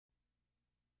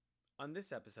On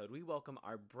this episode, we welcome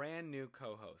our brand new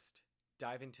co host,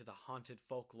 dive into the haunted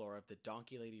folklore of the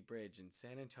Donkey Lady Bridge in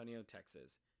San Antonio,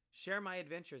 Texas, share my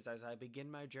adventures as I begin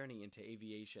my journey into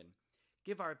aviation,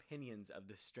 give our opinions of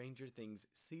the Stranger Things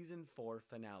Season 4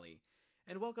 finale,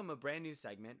 and welcome a brand new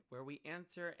segment where we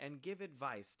answer and give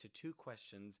advice to two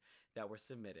questions that were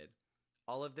submitted.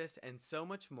 All of this and so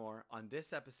much more on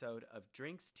this episode of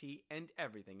Drinks, Tea, and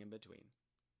Everything in Between.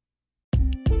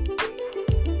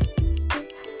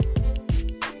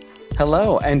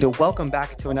 Hello, and welcome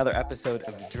back to another episode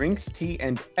of Drinks, Tea,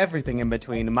 and Everything in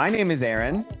Between. My name is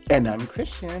Aaron. And I'm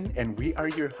Christian, and we are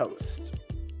your hosts.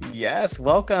 Yes,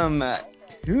 welcome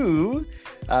to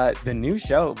the new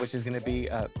show, which is going to be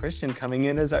Christian coming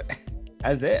in as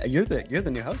you're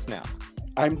the new host now.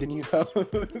 I'm the new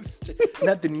host.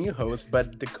 Not the new host,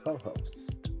 but the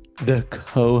co-host. The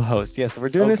co-host. Yes, we're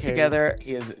doing this together.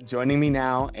 He is joining me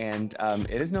now, and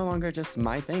it is no longer just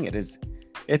my thing.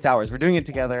 It's ours. We're doing it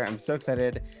together. I'm so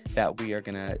excited that we are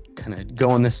gonna kind of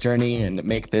go on this journey and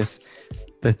make this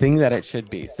the thing that it should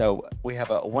be. So we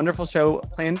have a wonderful show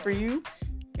planned for you.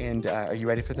 And are you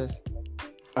ready for this?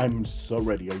 I'm so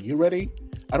ready. Are you ready?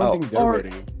 I don't think they're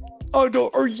ready. Oh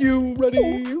no, are you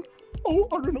ready? Oh,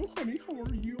 I don't know, honey. How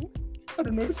are you? I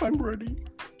don't know if I'm ready.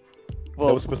 Well,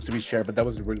 that was supposed to be shared, but that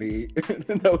was really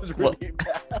bad.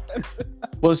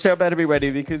 Well, show better be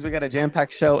ready because we got a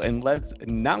jam-packed show, and let's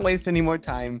not waste any more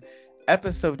time.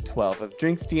 Episode 12 of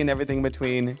Drinks, Tea, and Everything in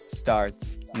Between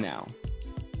starts now.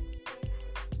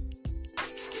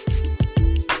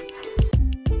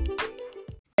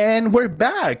 And we're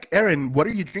back. Aaron, what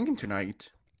are you drinking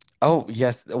tonight? Oh,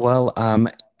 yes. Well,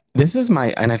 this is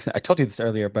my, and I told you this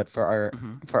earlier, but for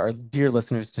our dear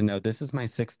listeners to know, this is my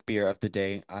sixth beer of the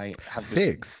day. I have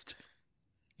Sixth?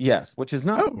 Yes, which is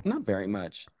not very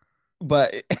much.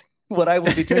 But what I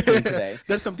will be drinking today.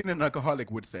 That's something an alcoholic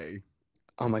would say.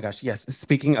 Oh my gosh, yes.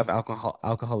 Speaking of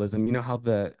alcoholism, you know how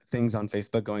the things on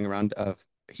Facebook going around of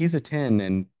he's a 10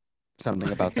 and something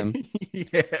about them?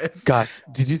 Yes. Gosh,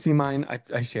 did you see mine?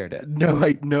 I shared it. No,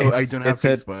 I don't have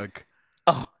Facebook.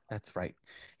 Oh, that's right.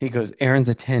 He goes, Aaron's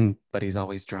a 10, but he's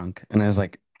always drunk. And I was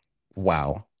like,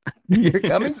 wow, you're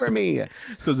coming for me.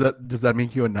 So does that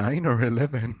make you a 9 or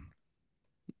 11?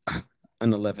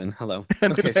 An 11. Hello.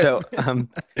 Okay, so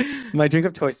my drink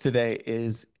of choice today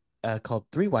is called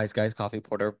Three Wise Guys Coffee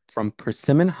Porter from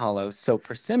Persimmon Hollow. So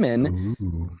Persimmon,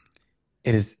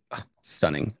 it is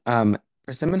stunning.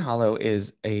 Persimmon Hollow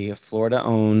is a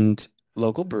Florida-owned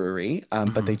local brewery,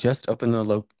 but they just opened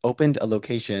a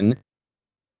location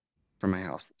for my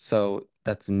house. So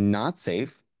that's not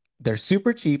safe. They're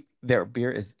super cheap. Their beer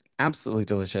is absolutely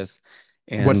delicious.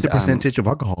 And what's the percentage of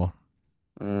alcohol?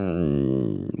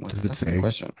 What's does it say?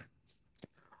 Question.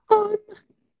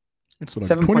 It's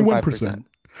like 21%.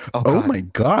 Oh my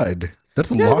God.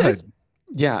 That's a lot.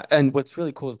 Yeah. And what's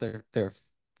really cool is their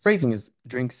phrasing is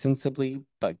drink sensibly,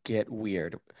 but get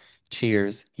weird.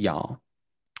 Cheers, y'all.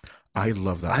 I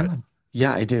love that.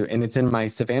 Yeah, I do. And it's in my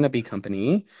Savannah Bee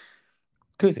Company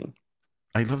koozie.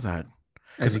 I love that.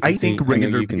 As you I can see, think I know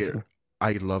regular you can beer. see.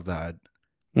 I love that.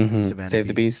 Savannah Save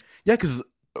the Bee. bees. Yeah, because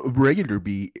regular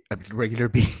beer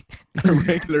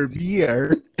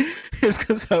is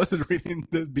because I was reading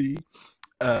the B.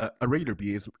 A regular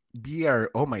beer is beer.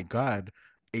 Oh my God.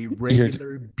 A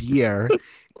regular beer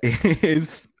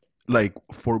is like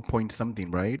 4 point something,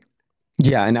 right?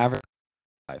 Yeah, an average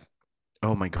 5.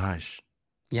 Oh my gosh.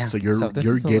 Yeah. So you're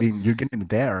getting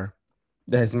there.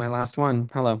 That is my last one.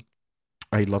 Hello.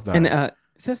 I love that. And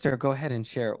sister, go ahead and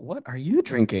share. What are you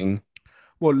drinking?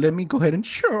 Well, let me go ahead and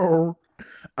share.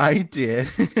 I did.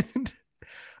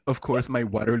 Of course, my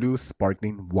Waterloo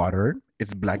sparkling water.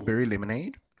 It's blackberry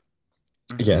lemonade.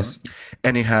 Yes.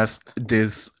 And it has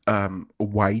this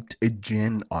white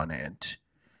gin on it.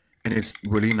 And it's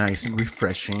really nice and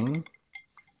refreshing.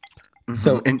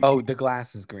 So, the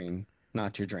glass is green,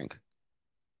 not your drink.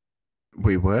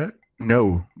 Wait, what?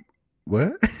 No.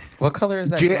 What? What color is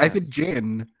that gin? glass? I said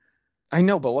gin. I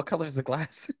know, but what color is the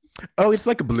glass? Oh, it's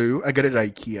like a blue. I got it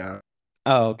at IKEA.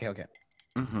 Oh, okay.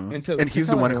 And he's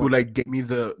the one who like gave me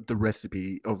the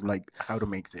recipe of like how to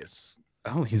make this.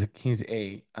 Oh, he's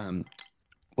a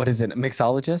what is it?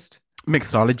 Mixologist?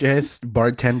 Mixologist,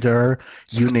 bartender,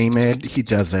 you name it, he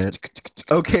does it.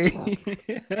 Okay.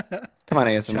 Come on,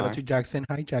 ASMR. Shout out to Jackson.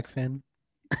 Hi, Jackson.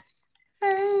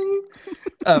 Hey.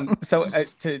 So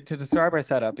to describe our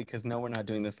setup, because no, we're not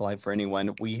doing this live for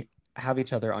anyone. We have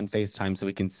each other on FaceTime so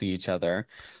we can see each other.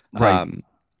 Right.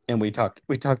 And we talk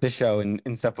the show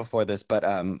and stuff before this, but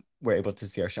we're able to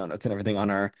see our show notes and everything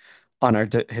on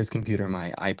his computer,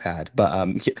 my iPad.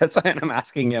 But yeah, that's why I'm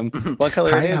asking him what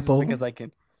color it is, Apple. because I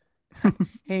can.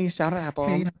 Hey, shout out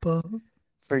Hey, Apple Apple.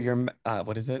 for your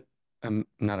what is it?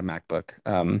 Not a MacBook.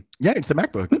 Yeah, it's a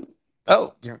MacBook.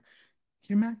 Oh, your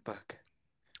MacBook.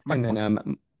 And then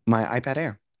MacBook. my iPad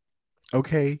Air.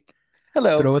 Okay.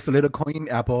 Hello. Throw us a little coin,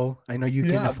 Apple. I know you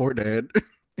can Yeah. afford it.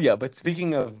 Yeah, but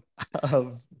speaking of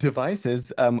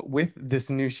devices, with this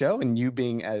new show and you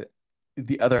being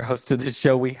the other host of the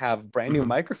show, we have brand new Mhm.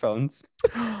 microphones.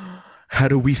 How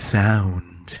do we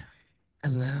sound?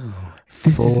 Hello,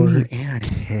 this is me, Aaron.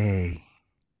 4K.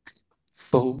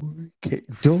 4K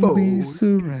Dolby 4K.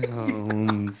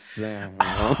 surround sound.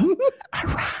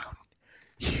 Around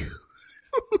you.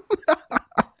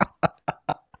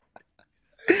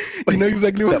 You know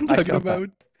exactly what No, I'm I talking felt that. about.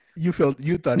 You thought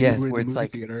you Yes, were in where the movie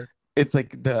theater. it's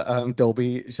like the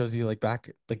Dolby shows you like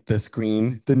back like the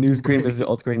screen, the new screen Right. versus the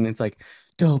old screen, and it's like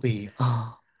Dolby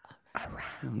Around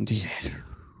around you. you.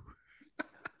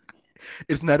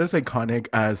 It's not as iconic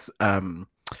as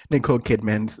Nicole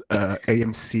Kidman's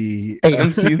AMC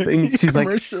AMC thing. She's like,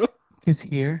 commercial. "Is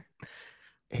here?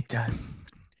 It does.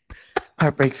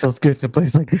 Heartbreak feels good in a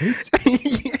place like this."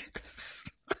 Yes.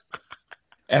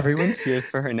 Everyone cheers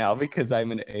for her now because I'm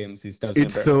an AMC Stubbs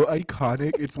It's member. so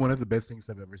iconic. It's one of the best things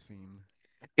I've ever seen.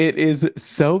 It is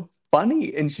so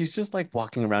funny, and she's just like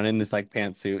walking around in this like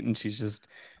pantsuit, and she's just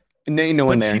ain't no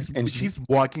one But there, she's and she's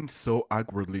walking so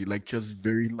awkwardly, like just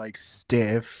very like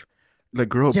stiff. Like,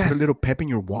 girl, put a yes, little pep in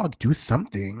your walk. Do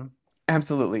something.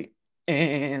 absolutely.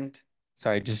 And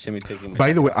sorry, just shimmy taking my By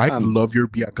the jacket way, off. I love your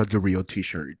Bianca Del Rio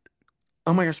t-shirt.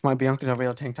 Oh my gosh, my Bianca Del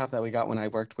Rio tank top that we got when I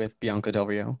worked with Bianca Del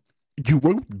Rio. You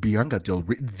were Bianca Del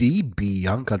Rio, the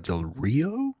Bianca Del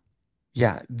Rio?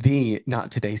 Yeah, the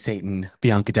not today Satan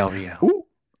Bianca Del Rio. Ooh,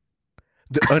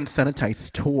 the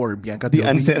unsanitized tour, Bianca The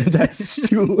Del Rio. unsanitized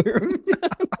steward.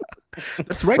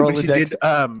 That's right. When she Rolodex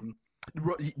did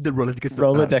the Rolodex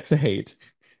Rolodex of hate.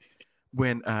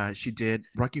 when she did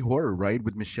Rocky Horror, right,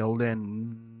 with Michelle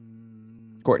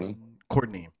and Courtney.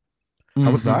 Courtney.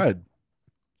 How was Mhm. that?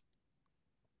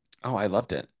 Oh, I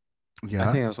loved it. I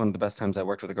Yeah, think it was one of the best times I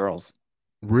worked with the girls.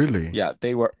 really. Yeah,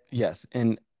 they were, yes.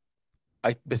 And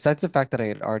I, besides the fact that I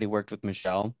had already worked with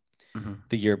Michelle Hmm.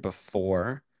 the year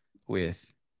before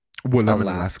with Willem in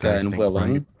Alaska, Alaska I and think, right?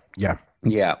 Willem, Yeah.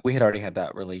 yeah, we had already had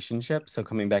that relationship. So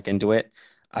coming back into it,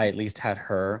 I at least had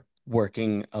her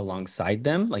working alongside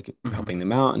them, like Hmm. helping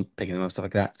them out and picking them up, stuff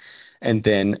like that. And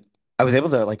then I was able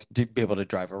to like be able to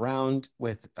drive around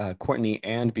with Courtney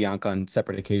and Bianca on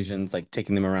separate occasions, like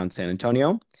taking them around San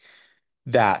Antonio.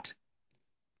 That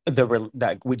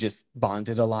that we just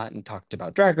bonded a lot and talked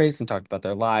about Drag Race and talked about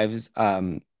their lives,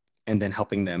 and then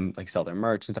helping them like sell their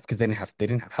merch and stuff because they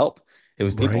didn't have help. It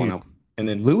was people, Right. and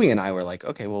then Louie and I were like,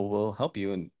 okay, well, we'll help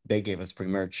you, and they gave us free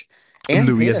merch and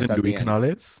Louis paid as us in at Louis the end.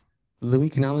 Canales. Louis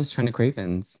Canales, China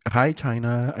Cravens. Hi,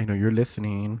 China. I know you're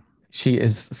listening. She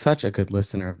is such a good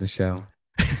listener of the show,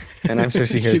 and I'm sure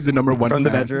she She's hears the number one from the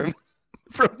fan bedroom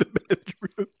from the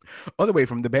bedroom. All the way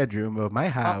from the bedroom of my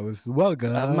house. of my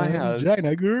Welcome, house.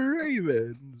 China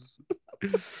Cravens.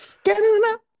 Get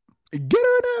on up. Get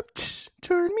on up,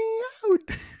 turn me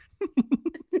out.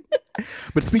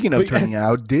 But speaking of But turning yes,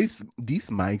 out, these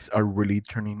mics are really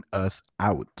turning us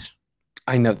out.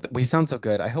 I know that we sound so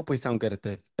good. I hope we sound good at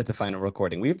the final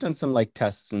recording. We've done some like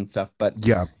tests and stuff, but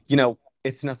Yeah,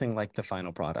 it's nothing like the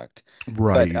final product. But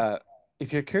right.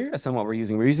 if you're curious on what we're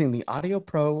using the Audio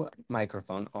Pro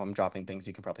microphone. Oh, I'm dropping things.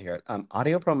 You can probably hear it.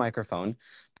 Audio Pro microphone,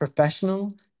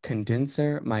 professional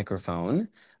condenser microphone.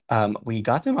 We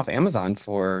got them off Amazon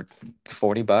for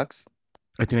 $40.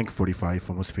 I think like 45,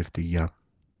 almost 50. Yeah.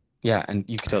 Yeah, and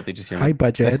you could totally just hear High me.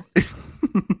 budget.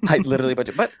 I literally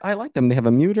budget, but I like them. They have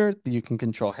a muter that you can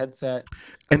control headset,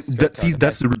 And goes straight to our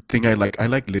that's device. the thing I like. I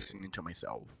like listening to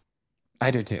myself. I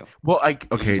do too. Well, You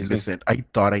okay, just make listen. I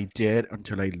thought I did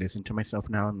until I listened to myself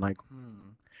now. I'm like,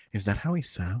 is that how I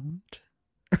sound?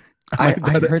 I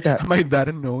heard that. Am I that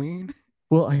annoying?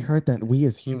 Well, I heard that we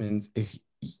as humans, if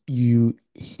you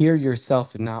hear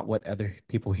yourself, not what other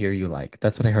people hear you like.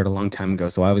 That's what I heard a long time ago.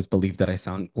 So I always believe that I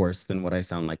sound worse than what I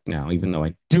sound like now, even though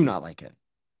I do not like it.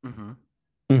 Hmm.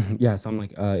 Yeah, so I'm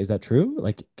like, is that true?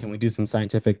 Like, can we do some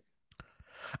scientific?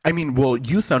 I mean, well,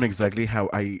 you sound exactly how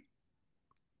I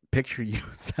picture you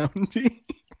sounding.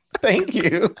 Thank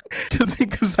you. Just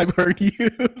because I've heard you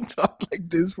talk like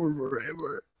this for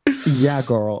forever. Yeah,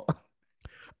 girl.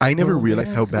 I never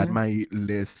realized how bad Forever. my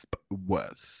lisp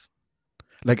was.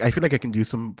 Like, I feel like I can do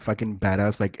some fucking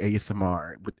badass like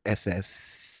ASMR with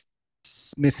SS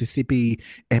Mississippi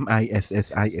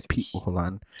MISSIP. Mississippi. Hold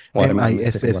on, Watermelon,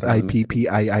 Mississippi, watermelon, Mississippi.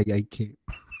 MISSIPPIIIK.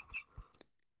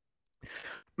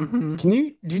 Mm-hmm.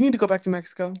 Do you need to go back to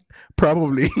Mexico?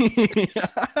 Probably.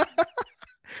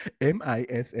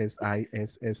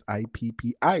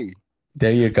 Mississippi.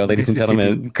 There you go, ladies and Mississippi.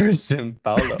 gentlemen. Christian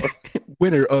Paulo.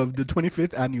 Winner of the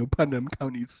 25th annual Putnam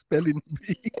County Spelling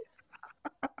Bee.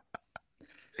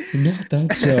 Not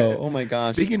that show. Oh my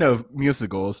gosh. Speaking of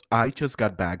musicals, I just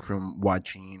got back from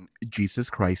watching Jesus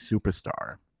Christ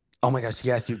Superstar. Oh my gosh,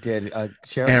 yes, you did.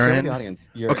 Share with Aaron, the audience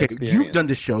your okay, you've done experience.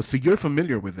 this show, so you're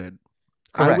familiar with it.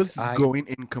 I Correct. was going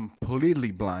in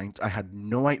completely blind. I had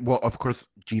no idea. Well, of course,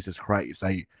 Jesus Christ.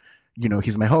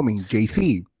 He's my homie,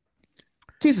 JC.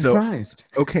 Jesus So, Christ.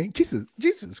 okay, Jesus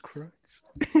Christ.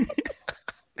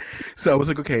 So I was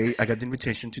like, okay, I got the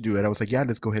invitation to do it. I was like, yeah,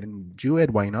 let's go ahead and do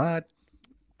it. Why not?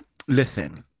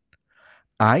 Listen,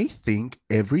 I think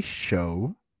every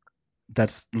show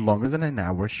that's longer than an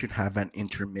hour should have an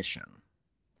intermission.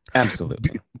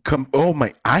 Absolutely. Oh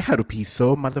my, I had to pee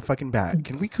so motherfucking bad.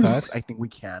 Can we cuss? I think we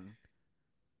can.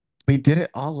 We did it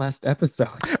all last episode.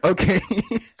 Okay.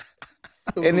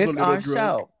 And it's our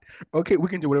show. Okay, we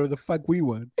can do whatever the fuck we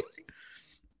want.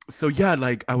 So yeah,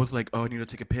 like I was like, oh, I need to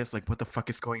take a piss. Like, what the fuck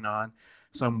is going on?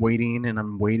 So I'm waiting and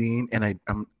I'm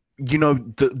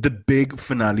the big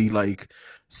finale like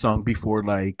song before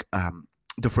like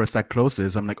the first act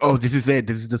closes. I'm like, oh, this is it.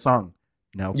 This is the song.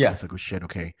 No, Yeah. I was like, oh shit,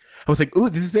 okay. I was like, oh,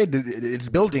 this is it. It's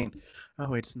building.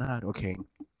 Oh, it's not. Okay.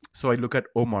 So I look at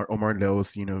Omar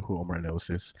Leos. You know who Omar Leos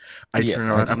is. I turn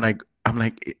around. I'm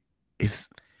like, is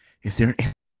there?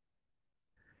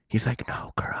 He's like,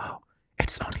 no, girl,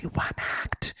 it's only one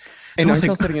act. And I aren't was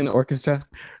y'all like, sitting in the orchestra?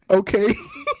 okay.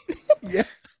 Yeah.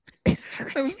 Is there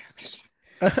an intermission?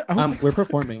 I was like, We're fuck.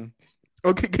 performing.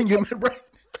 Okay, can you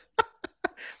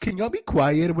can y'all be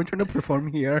quiet? We're trying to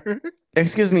perform here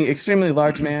Excuse me, extremely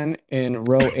large man in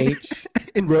row H,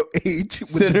 in row H with the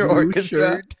center blue orchestra.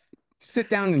 shirt. Sit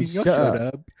down and Can y'all shut shut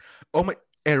up. up? Oh my,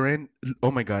 Aaron.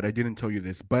 Oh my God, I didn't tell you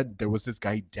this, but there was this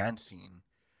guy dancing,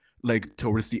 like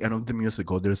towards the end of the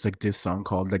musical. There's like this song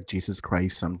called like Jesus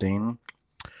Christ something,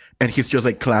 and he's just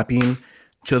like clapping,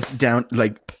 just down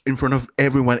like in front of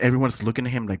everyone. Everyone's looking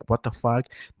at him like, what the fuck?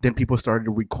 Then people started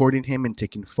recording him and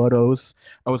taking photos.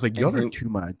 I was like, y'all are too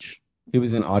much. He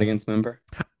was an audience member.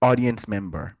 Audience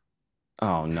member.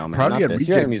 Oh no, man! Probably Not a this.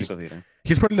 You're at a reject. musical theater.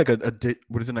 He's probably like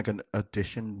what is it, like an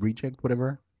audition reject,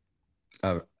 whatever.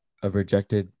 A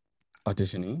rejected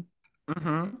auditionee.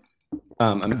 Mm-hmm.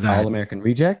 An all-American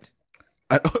reject.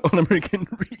 All-American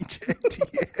reject.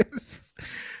 Yes.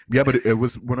 Yeah, but it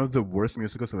was one of the worst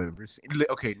musicals I've ever seen.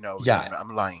 Okay, no, Yeah. no,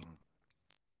 I'm lying.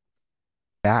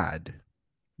 Bad.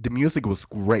 The music was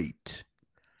great.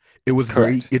 It was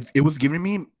Correct. it was giving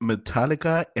me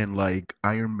Metallica and like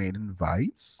Iron Maiden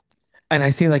vibes. And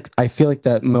I feel like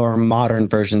the more modern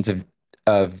versions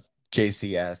of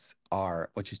JCS are,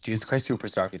 which is Jesus Christ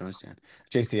Superstar, if you don't understand.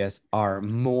 JCS are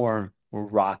more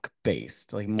rock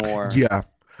based, like more. Yeah.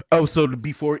 Oh, so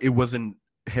before it wasn't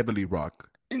heavily rock.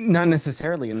 Not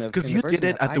necessarily in the Because in you the did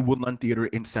version it that at the Woodland Theater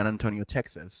in San Antonio,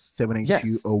 Texas, Yes.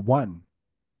 78201.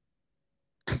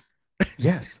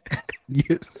 Yes.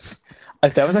 Yes.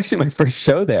 That was actually my first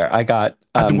show there. I got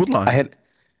At the Woodlawn. I had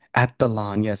at the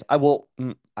lawn. Yes, I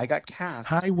got cast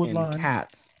Hi, in Woodlawn.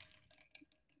 Cats.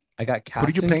 I got cast. What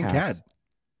did you in play in Cats. Cat?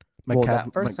 Well,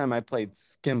 that first time I played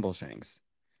Skimbleshanks,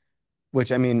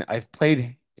 which I mean, I've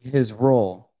played his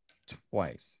role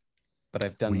twice, but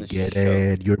I've done We the get show.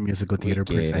 it. You're a musical theater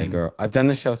We get it, person. girl. I've done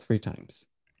the show 3 times.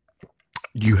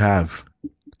 You have.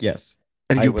 Yes.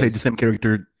 And you played the same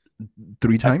character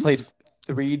 3 times? I've played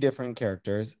 3 different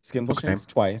characters. Skimbleshanks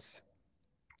twice.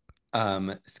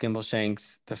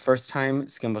 Skimbleshanks the first time,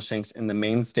 Skimbleshanks in the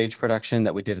main stage production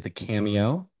that we did at the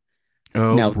Cameo.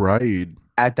 Oh, Now, right.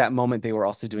 At that moment, they were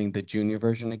also doing the junior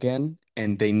version again,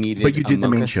 and they needed. But you did the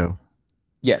main show.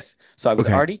 Yes, so I was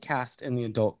already cast in the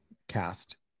adult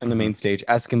cast in the main stage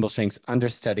as Skimbleshanks,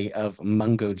 understudy of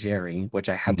Mungo Jerry, which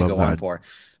I had to go on for,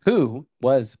 who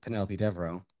was Penelope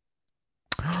Devereaux.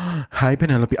 Hi,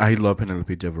 Penelope. I love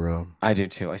Penelope Devereaux. I do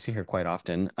too. I see her quite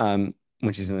often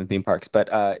when she's in the theme parks. But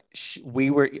we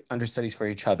were understudies for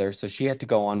each other, so she had to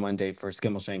go on one day for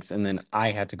Skimbleshanks, and then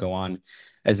I had to go on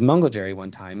as Mungo Jerry one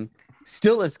time,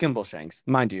 still as Skimbleshanks,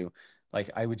 mind you. Like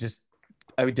I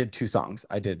did 2 songs.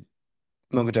 I did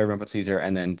Mungo Jerry, Rumple Caesar,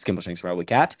 and then Skimbleshanks, Railway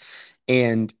Cat,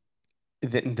 and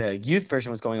the youth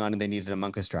version was going on, and they needed a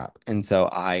Mungo strap, and so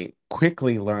I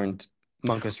quickly learned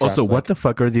Mungo straps. Also, what the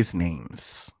fuck are these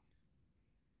names?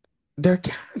 They're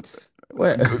cats.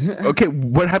 Okay,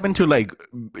 what happened to like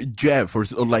Jeff or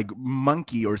like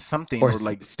Monkey or something or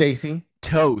like Stacy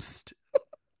Toast?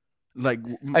 Like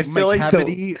I feel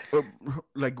McCavity,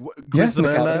 like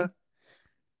Grisabella.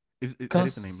 Yes, That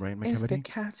is the name, right? Is the McCavity.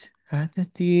 cat at the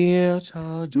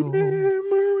theater door?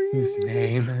 whose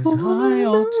name is I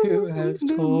ought to have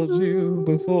told you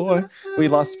before. We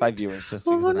lost 5 viewers just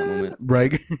because of that moment.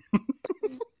 Right.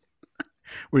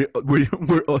 we're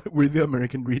the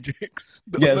American rejects.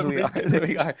 Yes, we are. There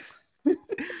we are.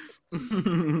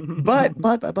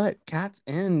 But Cats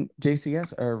and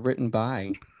JCS are written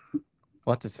by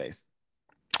what's his face?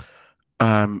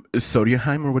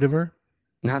 Sodiaheim or whatever.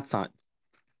 Not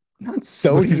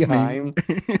Sodiaheim.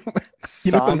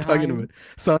 You know what I'm talking about?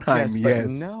 Sondheim, Yes, but yes.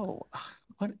 no.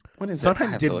 What is it?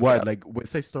 Sondheim did what? Like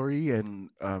West Side Story and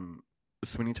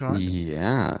Sweeney Todd?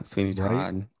 Yeah, Sweeney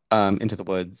Right? Todd. Into the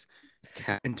Woods.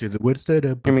 Into the Woods.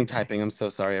 Hear me typing. I'm so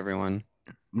sorry, everyone.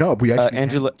 No, we actually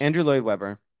Andrew Lloyd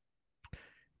Webber.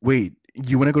 Wait,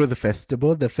 you want to go to the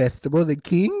festival? The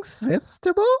King's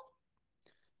Festival?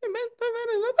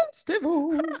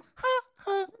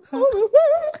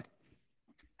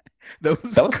 That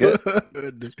was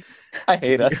good. I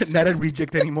hate us. Not a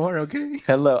reject anymore, okay?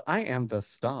 Hello, I am the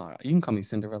star. You can call me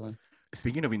Cinderella.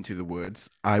 Speaking of Into the Woods,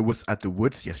 I was at the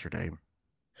Woods yesterday.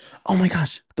 Oh my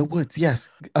gosh, the Woods, yes.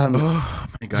 Oh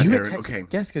my God, Aaron, okay.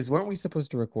 Yes, because weren't we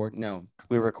supposed to record? No,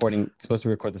 we were supposed to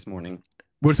record this morning.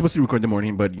 We were supposed to record in the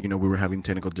morning, but we were having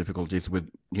technical difficulties with,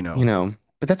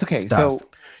 but that's okay. Stuff. So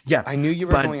yeah, I knew you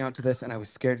were going out to this and I was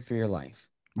scared for your life.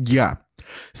 Yeah.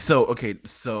 So, okay.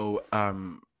 So,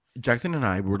 Jackson and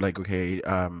I were like, okay,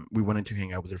 we wanted to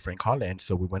hang out with our friend Colin.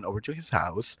 So we went over to his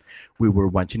house. We were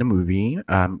watching a movie,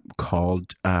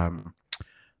 called,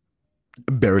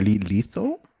 Barely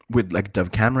Lethal with like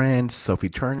Dove Cameron, Sophie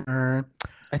Turner,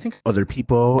 I think other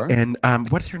people. And,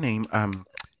 what's her name?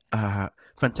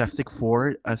 Fantastic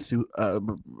Four,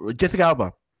 Jessica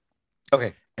Alba.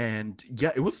 Okay. And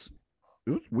yeah, it was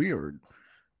weird.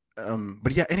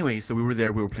 But yeah, anyway, so we were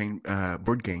there, we were playing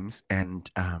board games, and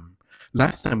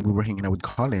last time we were hanging out with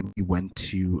Colin, we went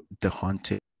to the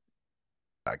Haunted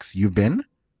Tracks. You've been?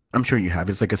 I'm sure you have.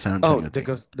 It's like a San Antonio thing.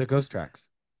 The Ghost Tracks.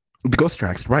 The Ghost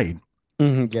Tracks, right.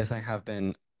 Mm-hmm. Yes, I have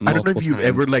been. I don't know if you've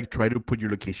ever like tried to put your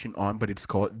location on, but it's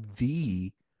called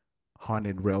the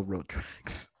Haunted Railroad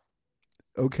Tracks.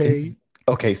 Okay.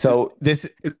 Okay, so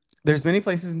there's many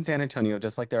places in San Antonio,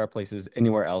 just like there are places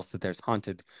anywhere else that there's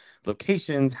haunted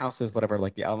locations, houses, whatever.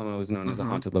 Like the Alamo is known as a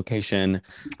haunted location.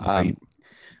 Right.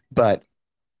 But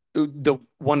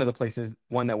one of the places,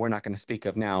 one that we're not going to speak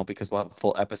of now because we'll have a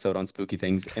full episode on spooky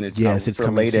things, and it's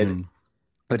related,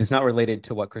 but it's not related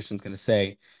to what Christian's going to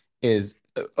say, is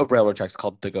a railroad tracks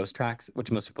called the Ghost Tracks,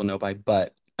 which most people know by,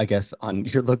 but I guess on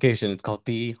your location it's called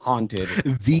the Haunted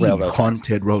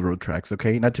Railroad Tracks.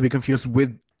 Okay, not to be confused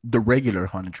with the regular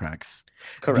haunted tracks.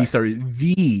 Correct. These are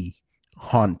the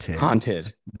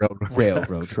haunted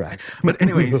railroad tracks. But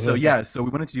anyway, so we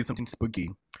wanted to do something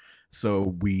spooky.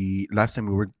 So last time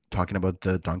we were talking about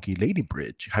the Donkey Lady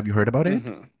Bridge. Have you heard about it?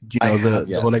 Mm-hmm. Do you know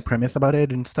the whole like premise about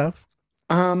it and stuff?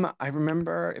 I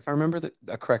remember, if I remember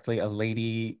correctly, a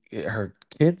lady, her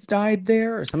kids died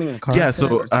there or something in a car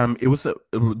accident. So it was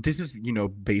this is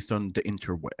based on the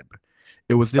interweb.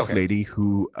 It was this lady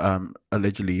who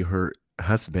allegedly her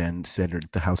husband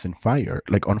set the house on fire,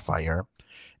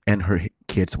 and her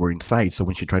kids were inside. So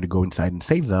when she tried to go inside and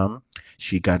save them,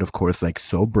 she got, of course, like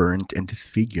so burnt and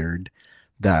disfigured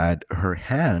that her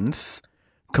hands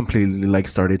completely like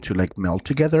started to like melt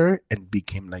together and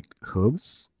became like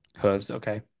hooves.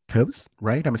 Okay. Hooves,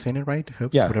 right? Am I saying it right?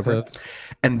 Hooves, yeah, whatever. Hooves.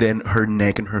 And then her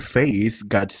neck and her face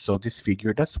got so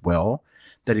disfigured as well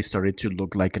that it started to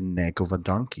look like a neck of a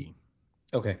donkey.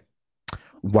 Okay.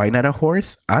 Why not a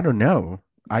horse? I don't know.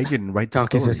 I didn't write the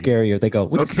Donkeys are scarier. They go,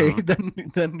 okay,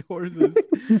 than horses.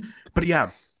 But yeah,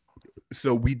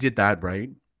 so we did that, right?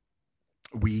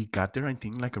 We got there, I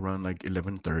think, like around like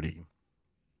 11:30,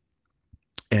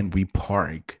 and we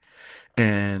park.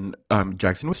 And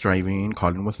Jackson was driving,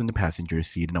 Colin was in the passenger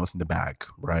seat, and I was in the back,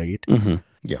 right? Mm-hmm.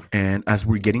 Yeah. And as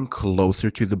we're getting closer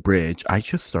to the bridge, I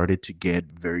just started to get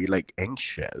very like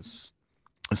anxious.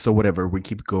 So whatever, we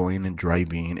keep going and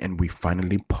driving, and we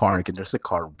finally park, and there's a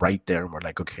car right there, and we're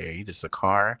like, okay, there's a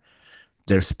car.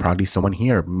 There's probably someone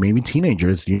here, maybe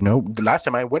teenagers. The last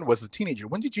time I went was a teenager.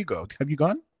 When did you go? Have you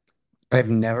gone? I've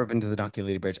never been to the Donkey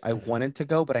Lady Bridge. I wanted to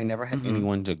go, but I never had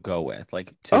anyone to go with,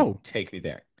 like to take me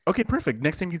there. Okay, perfect.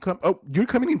 Next time you come, you're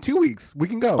coming in 2 weeks. We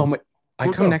can go. Oh my!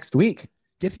 We'll come next week.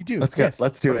 Yes, you do. Let's go.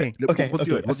 Let's do it. Okay, we'll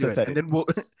do it. We'll do it, and then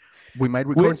we might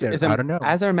record there. I don't know.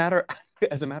 As a matter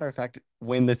of fact,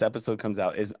 when this episode comes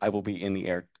out, I will be in the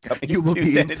air coming you will to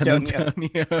be San in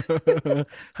Antonio.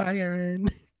 Hi, Aaron.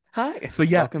 Hi. So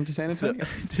yeah, welcome to San Antonio.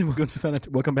 Welcome to San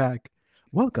Antonio. Welcome back.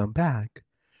 Welcome back.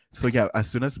 So yeah, as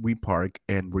soon as we park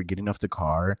and we're getting off the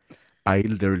car, I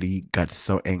literally got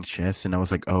so anxious, and I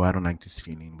was like, "Oh, I don't like this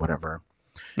feeling." Whatever.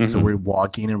 So Hmm. we're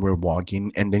walking and we're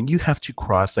walking, and then you have to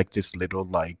cross like this little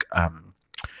like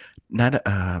not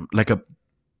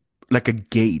like a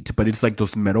gate, but it's like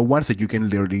those metal ones that you can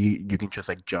just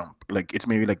like jump. Like it's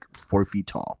maybe like 4 feet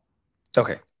tall.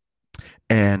 Okay.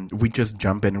 And we just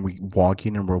jump in and we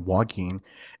walking and we're walking.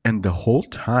 And the whole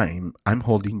time I'm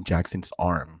holding Jackson's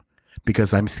arm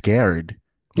because I'm scared.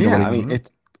 You know what Yeah, I I mean mean?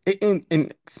 it's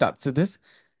and stop. So this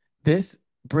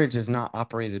bridge is not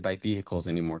operated by vehicles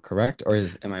anymore, correct? Or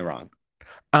is am I wrong?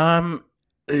 Um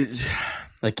uh,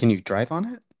 Like, can you drive on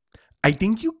it? I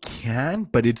think you can,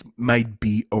 but it might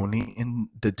be only in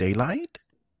the daylight.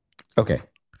 Okay.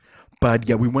 But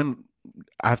yeah, we went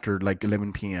after like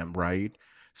 11 p.m., right?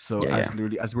 So Yeah,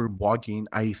 yeah. as we're walking,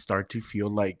 I start to feel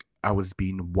like I was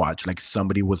being watched, like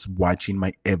somebody was watching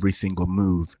my every single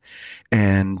move.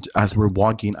 And as we're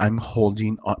walking, I'm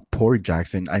holding on poor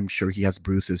Jackson. I'm sure he has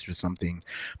bruises or something,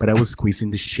 but I was squeezing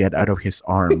the shit out of his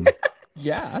arm.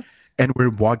 Yeah. And we're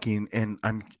walking, and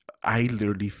I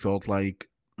literally felt like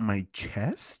my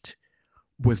chest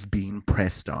was being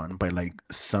pressed on by like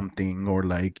something, or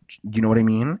like, you know what I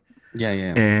mean? Yeah,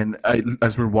 yeah. And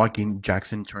as we're walking,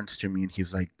 Jackson turns to me and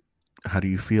he's like, "How do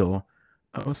you feel?"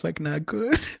 I was like, "Not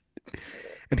good."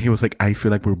 And he was like, "I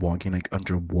feel like we're walking like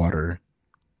underwater."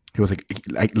 He was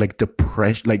like the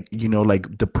pressure, like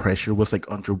like the pressure was like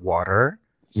underwater.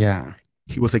 Yeah.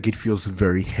 He was like, "It feels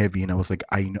very heavy," and I was like,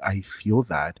 I feel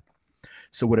that."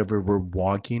 So whatever, we're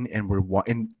walking and we're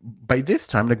walking. By this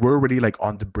time, like we're already like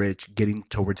on the bridge, getting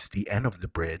towards the end of the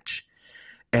bridge,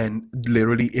 and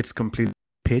literally it's completely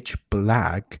pitch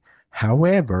black.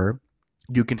 However,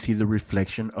 you can see the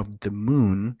reflection of the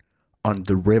moon on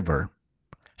the river.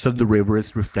 So the river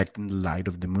is reflecting the light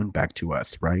of the moon back to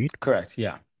us, right? Correct.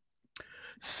 Yeah.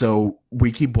 So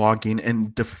we keep walking,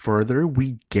 and the further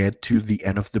we get to the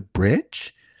end of the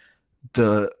bridge,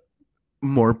 the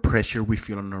more pressure we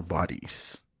feel on our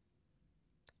bodies.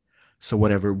 So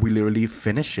whatever, we literally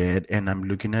finish it, and I'm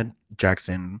looking at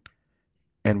Jackson,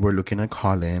 and we're looking at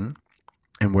Colin,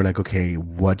 and we're like, okay,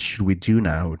 what should we do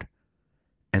now?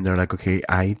 And they're like, okay,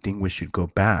 I think we should go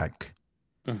back.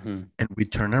 Hmm. And we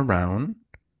turn around,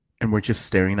 and we're just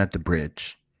staring at the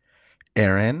bridge.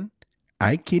 Aaron,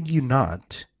 I kid you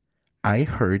not, I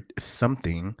heard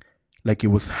something like it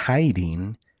was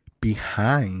hiding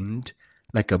behind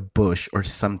like a bush or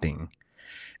something.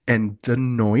 And the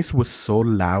noise was so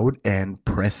loud and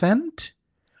present.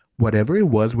 Whatever it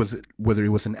was whether it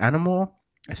was an animal,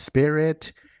 a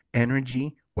spirit,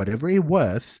 energy, whatever it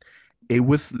was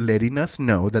letting us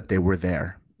know that they were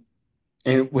there.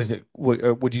 And was it,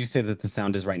 would you say that the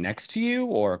sound is right next to you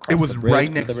or It across the was bridge, right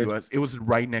under the next to bridge? us. It was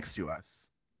right next to us.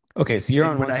 Okay, so you're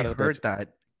And on when one I side of the bridge. heard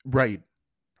that, right,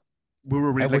 we were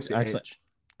I really would like the actually, edge.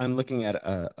 I'm looking at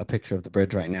a picture of the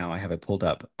bridge right now. I have it pulled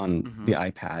up on the Hmm.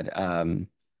 iPad.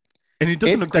 And it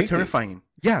doesn't It's look that creepy. terrifying.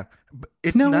 Yeah, but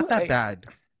it's not No, that bad.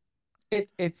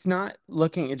 it's not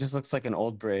looking, it just looks like an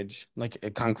old bridge, like a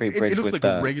concrete It bridge looks with like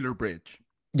a the, regular bridge.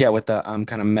 yeah, with the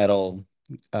kind of metal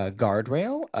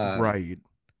guardrail. Right.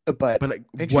 But But like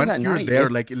pictures once at you're night, there,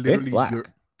 like it's literally you're,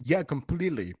 black. yeah,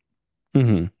 completely.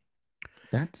 Hmm.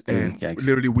 That's And yikes.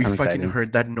 literally we I'm fucking excited.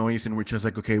 heard that noise and we're just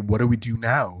like, okay, what do we do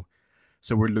now?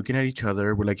 So we're looking at each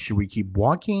other. We're like, should we keep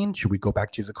walking? Should we go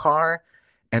back to the car?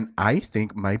 And I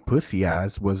think my pussy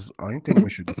ass was, I think we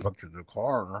should go back to the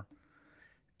car.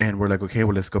 And we're like, okay,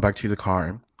 well, let's go back to the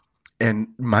car. And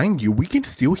mind you, we can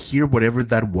still hear whatever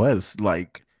that was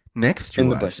like next In to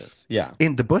the us bushes. Yeah.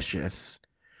 in the bushes.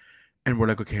 And we're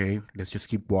like, okay, let's just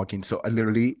keep walking. So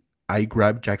I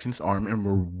grabbed Jackson's arm and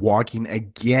we're walking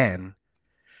again.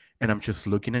 And I'm just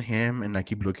looking at him and I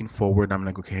keep looking forward. I'm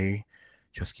like, okay,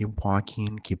 just keep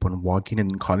walking, keep on walking.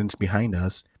 And Colin's behind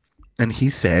us. And he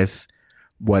says,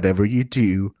 whatever you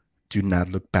do not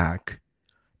look back.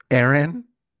 Aaron,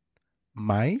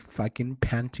 my fucking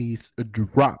panties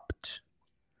dropped.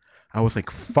 I was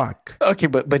like, fuck. Okay,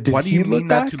 but did What do you he look mean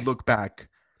not to back? look back?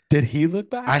 Did he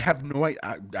look I back? have no idea.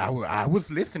 I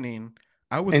was listening.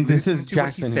 I was And this listening is to what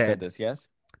he Jackson who said said. this, yes?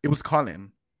 It was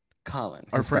Colin, Colin,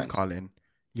 our his friend friend. Colin.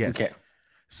 Yes. Okay.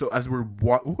 So as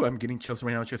ooh, I'm getting chills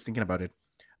right now just thinking about it.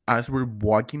 As we're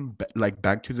walking like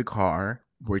back to the car,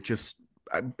 we're just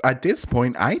at this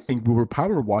point. I think we were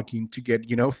power walking to get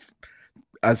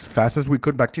as fast as we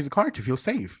could back to the car to feel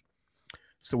safe.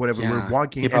 So whatever, we're Yeah. He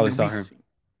walking, and probably then saw her.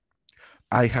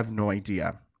 I have no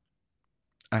idea.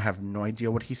 I have no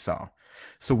idea what he saw.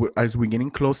 So as we're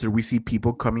getting closer, we see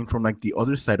people coming from like the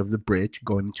other side of the bridge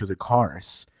going into the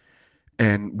cars.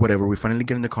 And whatever, we finally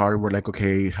get in the car. We're like,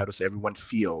 okay, how does everyone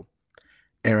feel?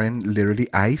 Aaron, literally,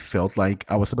 I felt like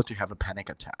I was about to have a panic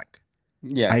attack.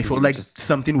 Yeah, I because felt you were like just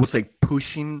something was like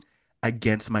pushing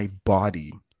against my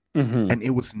body, Hmm. and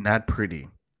it was not pretty.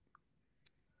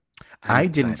 I'm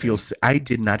excited. I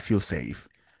did not feel safe.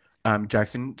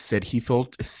 Jackson said he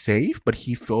felt safe, but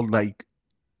he felt like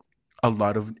a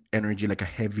lot of energy, like a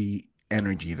heavy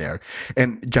energy there.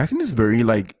 And Jackson is very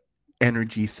like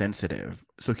energy sensitive,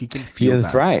 so he can He feel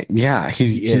is that. right. Yeah, He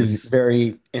he's is.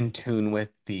 very in tune with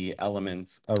the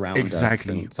elements around us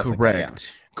Exactly. and stuff like that. Yeah.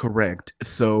 Correct. Correct.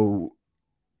 So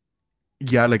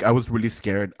yeah, like I was really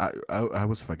scared. I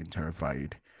was fucking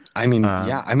terrified. I mean,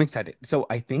 yeah, Um, I'm excited. So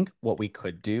I think what we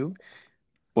could do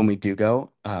when we do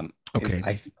go, is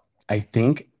okay. I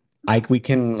think we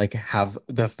can like have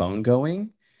the phone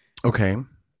going Okay.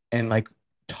 and like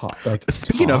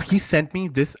Speaking of, he talk. sent me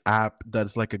this app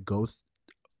that's like a ghost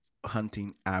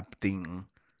hunting app thing.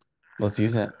 Let's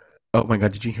use it. Oh my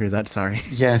God, did you hear that? Sorry.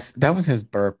 Yes, that was his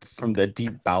burp from the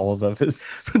deep bowels of his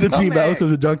From the deep house stomach. of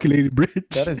the Donkey Lady That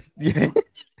Bridge. is yeah,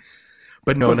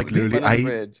 But no, from like deep literally, under the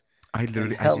bridge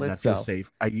and I hell did not feel itself.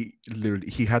 safe. I literally,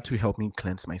 he had to help me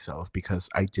cleanse myself because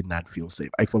I did not feel safe.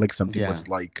 I feel like something Yeah, was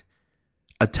like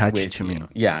attached with to me. you.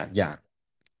 Yeah, yeah.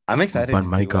 I'm excited But to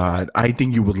my see what God, I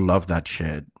think you would love that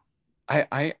shit.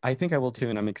 I think I will too,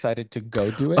 and I'm excited to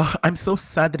go do it. I'm so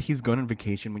sad that he's going on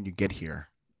vacation when you get here.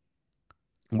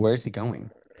 Where is he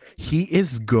going? He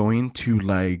is going to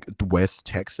like West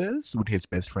Texas with his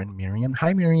best friend Miriam.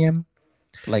 Hi, Miriam.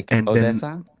 Like And then,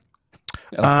 Odessa?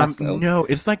 El Paso? no,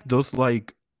 it's like those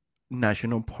like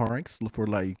national parks for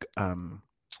like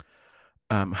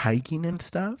hiking and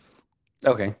stuff.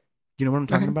 Okay. You know what I'm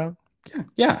talking Okay. about? Yeah.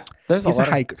 Yeah. There's a He's a lot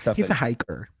of hiker. stuff He's that a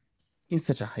hiker. he's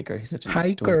such a hiker. He's such an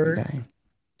outdoorsy Hiker. guy.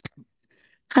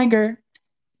 Hiker.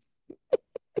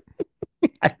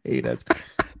 I hate us.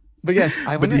 But yes,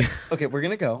 I But want to. yeah, Okay, we're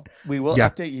gonna go. We will yeah.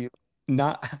 update you,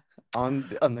 not on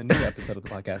the new episode of the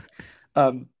podcast,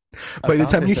 um, By the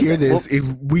about time you this hear event. this, Well,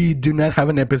 if we do not have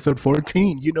an episode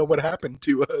 14, you know what happened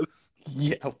to us.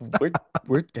 yeah,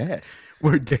 we're dead.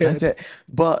 We're That's dead. it.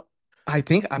 But I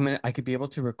think I could be able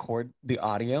to record the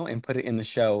audio and put it in the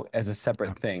show as a Uh,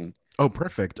 separate thing Oh,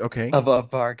 perfect. Okay. of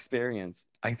our experience.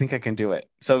 I think I can do it.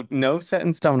 So no set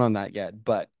in stone on that yet,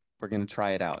 but we're gonna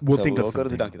try it out. We'll So think of we'll go to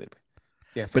the something. Donkey Loop.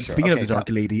 Yeah, for But sure. speaking of Okay, the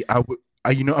Donkey Lady,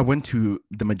 I went to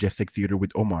the Majestic Theater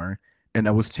with Omar, and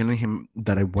I was telling him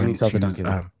that I and you went saw the to Donkey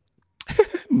Loop.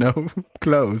 no,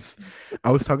 close.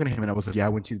 I was talking to him, and I was like, "Yeah, I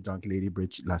went to the Donkey Lady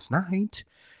Bridge last night."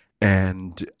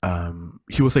 And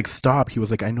he was like, "Stop!" He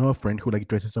was like, "I know a friend who like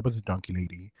dresses up as a Donkey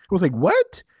Lady." I was like,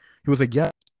 "What?" He was like, "Yeah,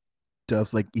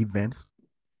 does like events,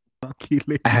 Donkey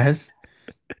Lady." As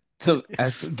so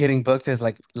as getting booked as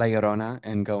like La Llorona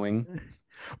and going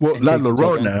Well, and La taking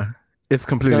children. Llorona is The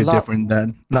completely different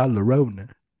than La Llorona.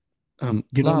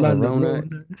 You know La La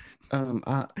Llorona.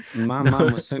 Llorona? My mom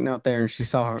No, was sitting out there and she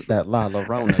saw that La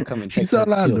Llorona come and she take saw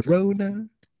her La children. Llorona.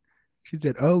 She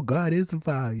said, "Oh, God is on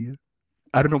fire."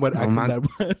 I don't know what Oh accent my, that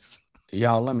was.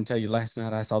 y'all, let me tell you, last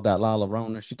night I saw that La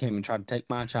Llorona. She came and tried to take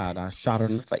my child. I shot her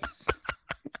in the face.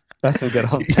 That's some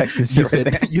good old Texas shit right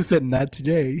there. You said not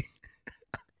today.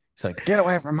 She's like, get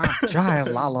away from my child,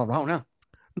 La Llorona.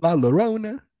 La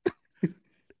Llorona.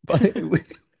 But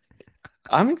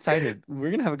I'm excited.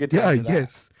 We're gonna have a good time Yeah, for that.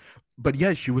 yes. But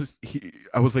yeah,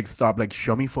 I was like, stop, like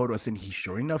show me photos. And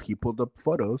sure enough, he pulled up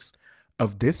photos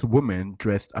of this woman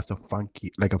dressed as a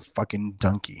funky, like a fucking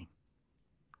donkey.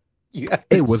 You have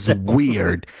to It was show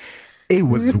weird. It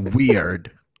was me.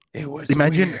 weird. It was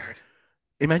Imagine, weird.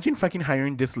 imagine fucking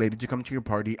hiring this lady to come to your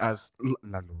party as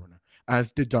La Llorona,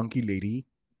 as the donkey lady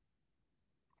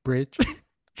bridge.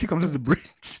 She comes to the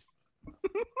bridge.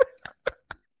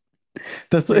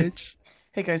 That's like, Bridge.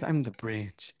 hey guys, I'm the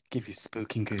bridge. Give you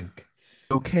spooky gook.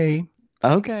 Okay.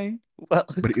 Okay. Well,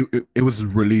 But it was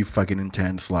really fucking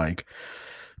intense. Like,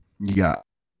 yeah,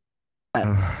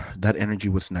 that energy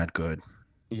was not good.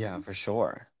 yeah, for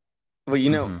sure. Well,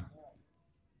 Mm-hmm.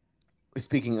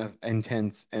 speaking of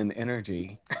intense and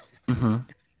energy, Mm-hmm.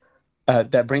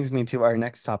 that brings me to our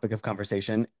next topic of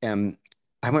conversation.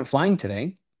 I went flying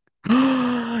today.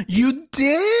 You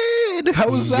did. How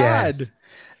was that? Yes.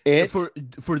 It, For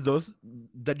for those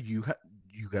that you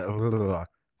got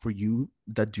for you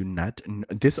that do not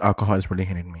this alcohol is really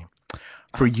hitting me.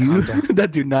 For you calm down.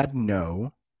 that do not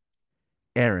know,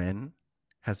 Aaron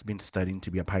has been studying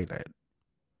to be a pilot.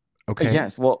 Okay.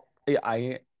 Yes. Well,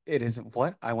 it is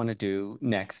what I want to do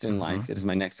next in Mm-hmm. life. It is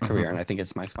my next career, Mm-hmm. and I think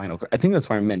it's my final. I think that's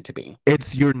where I'm meant to be.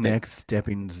 It's your Like, next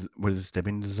what is it,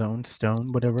 stepping zone,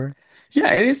 stone, whatever.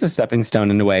 yeah, it is a stepping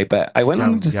stone in a way, but I went on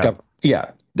a Stone, yeah. discover.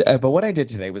 Yeah, but what I did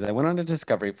today was I went on a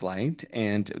discovery flight,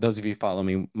 and those of you who follow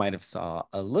me might have saw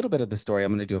a little bit of the story.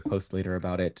 I'm going to do a post later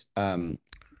about it.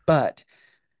 But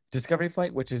Discovery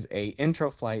Flight, which is a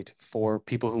intro flight for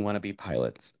people who want to be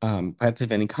pilots. Pilots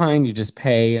of any kind, you just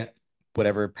pay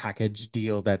whatever package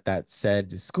deal that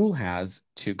said school has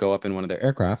to go up in one of their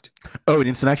aircraft. Oh,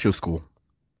 it's an actual school.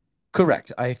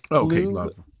 Correct. Oh, okay,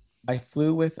 love. I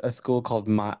flew with a school called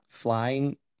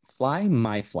Fly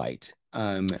My Flight.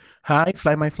 Hi,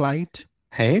 fly my flight.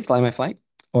 Hey, Fly My Flight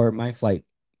or My Flight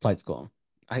School.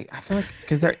 I feel like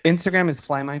because their Instagram is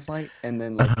Fly My Flight, and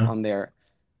then like Uh-huh. on their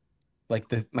like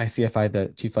the my CFI,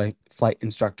 the chief flight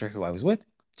instructor who I was with,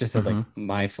 just said like Mm-hmm.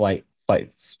 my flight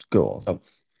school. So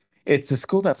it's a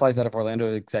school that flies out of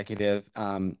Orlando Executive.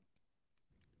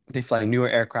 They fly newer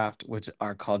aircraft, which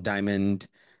are called Diamond.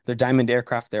 They're Diamond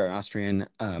aircraft. They're an Austrian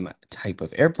type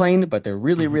of airplane, but they're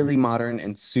really, Mm-hmm. really modern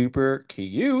and super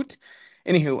cute.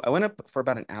 Anywho, I went up for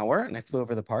about an hour and I flew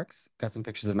over the parks, got some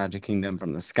pictures of Magic Kingdom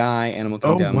from the sky, Animal Oh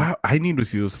Kingdom. wow, I need to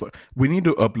see those. We need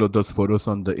to upload those photos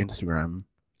on the Instagram.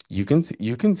 You can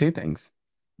see things.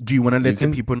 Do you want to You let the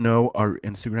can people know our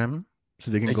Instagram so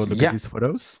they can go look at yeah. these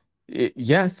photos?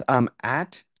 Yes,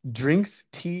 at Drinks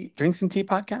and Tea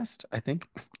podcast, I think.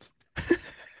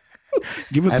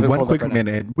 Give I us haven't one pulled up quick right now.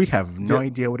 minute. We have no Yep.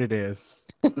 idea what it is.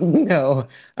 No,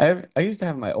 I used to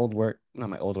have my old work, not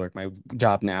my old work, my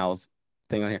job now's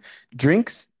thing on here.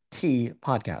 Drinks Tea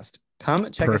podcast. Come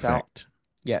check us out. Perfect.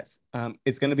 Yes.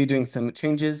 It's going to be doing some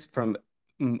changes from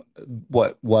mm,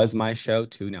 what was my show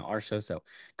to now our show. So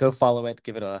go follow it,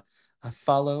 give it a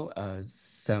follow,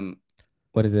 some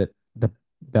what is it? The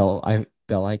bell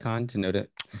icon to be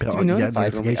Yeah,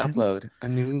 notified when we notifications. upload a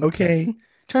new yes. Okay.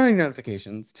 Turn on your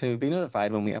notifications to be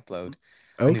notified when we upload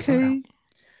a new photo Okay.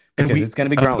 And because we it's going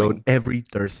to be upload growing every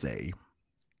Thursday,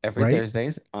 every right?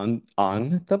 Thursdays on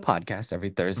the podcast every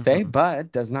Thursday, Hmm.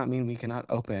 but does not mean we cannot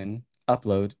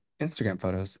upload Instagram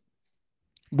photos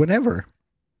Whenever.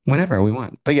 whenever we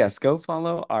want. But yes, go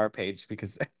follow our page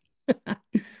because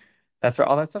that's where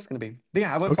all that stuff's going to be. But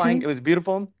yeah, I went flying. Okay. It was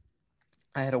beautiful.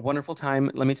 I had a wonderful time.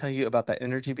 Let me tell you about that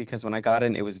energy because when I got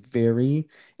in, it was very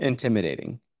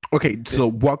intimidating. Okay, so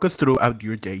This, walk us through out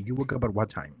your day. You woke up at what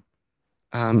time?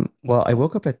 well, I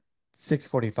woke up at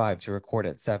 6:45 to record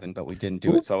at 7, but we didn't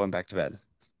do Ooh. it, so I went back to bed.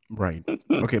 Right.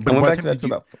 Okay, I but went back to bed for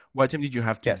about what time did you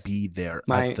have to yes. be there at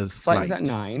My the flight was at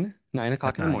flight? 9 At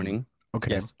o'clock in the 9. morning.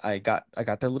 Okay. Yes, I got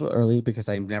there a little early because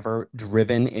I've never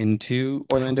driven into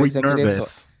Orlando Were you Executive. So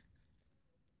nervous?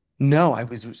 no, I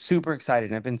was super excited.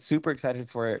 And I've been super excited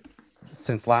for it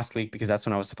since last week because that's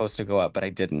when I was supposed to go up, but I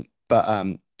didn't. But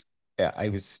yeah, I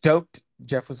was stoked.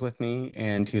 Jeff was with me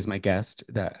and he was my guest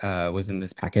that was in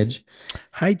this package.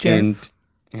 Hi, And Jeff.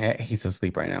 yeah, he's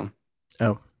asleep right now.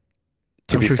 Oh,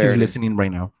 To I'm be sure fair, he's it is listening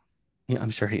right now. yeah, I'm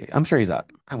sure he's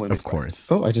up. I wouldn't be Of surprised.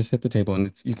 course. Oh, I just hit the table and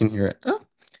it's you can hear it. Oh.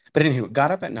 But anywho,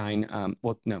 got up at 9.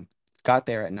 Well, no, got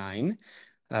there at 9.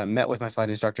 Met with my flight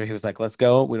instructor. He was like, "Let's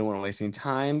go. We don't want to waste any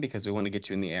time because we want to get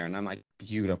you in the air." And I'm like,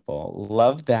 "Beautiful.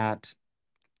 Love that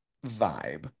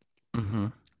vibe." Mm-hmm.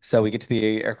 So we get to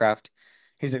the aircraft.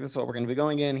 He's like, "This is what we're going to be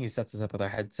going in." He sets us up with our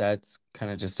headsets, kind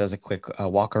of just does a quick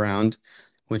walk around,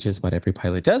 which is what every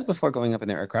pilot does before going up in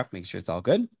their aircraft, make sure it's all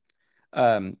good.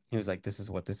 He was like, "This is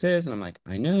what this is." And I'm like,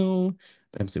 "I know,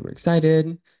 but I'm super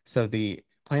excited." So the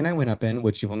plane I went up in,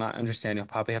 which you will not understand, you'll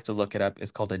probably have to look it up,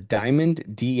 is called a Diamond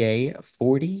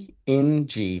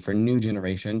DA40NG for new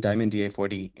generation, Diamond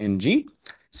DA40NG.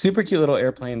 Super cute little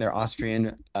airplane. They're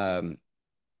Austrian,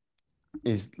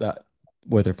 is the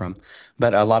where they're from.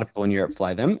 But a lot of people in Europe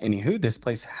fly them. Anywho, this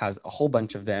place has a whole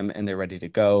bunch of them and they're ready to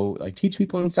go, like teach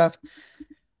people and stuff.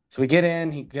 So we get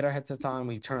in, he get our headsets on,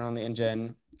 we turn on the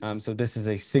engine. So this is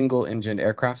a single engine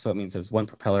aircraft, so it means there's one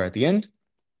propeller at the end.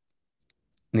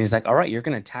 And he's like, "All right, you're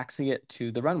gonna taxi it to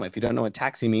the runway." If you don't know what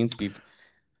taxi means,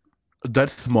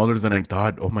 That's smaller than I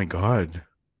thought. Oh my God.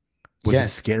 Was it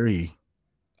yes. scary?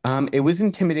 It was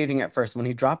intimidating at first when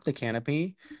he dropped the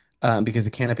canopy, because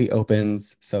the canopy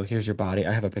opens. So here's your body.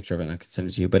 I have a picture of it, and I can send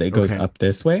it to you, but it goes Okay. up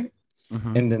this way,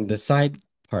 Mm-hmm. and then the side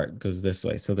part goes this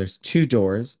way. So there's two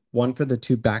doors, one for the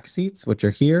two back seats, which are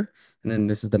here, and then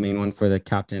this is the main one for the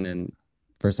captain and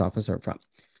first officer up front.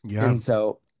 Yeah. And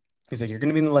so he's like, "You're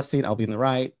gonna be in the left seat, I'll be in the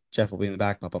right, Jeff will be in the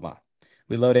back, blah, blah, blah."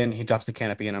 We load in, he drops the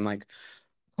canopy, and I'm like,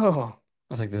 "Oh,"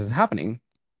 I was like, "This is happening.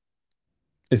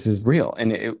 This is real."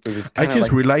 And it was I kind of just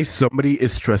like realized somebody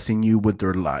is stressing you with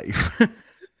their life.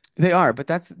 they are, but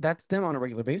that's them on a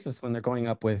regular basis when they're going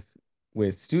up with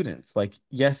students. Like,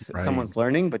 yes, Right. someone's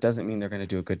learning, but doesn't mean they're gonna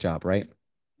do a good job, right?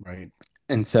 Right.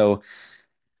 And so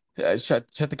shut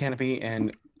the canopy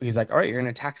and he's like, "All right, you're in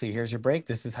a taxi. Here's your brake.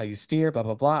 This is how you steer, blah,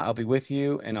 blah, blah. I'll be with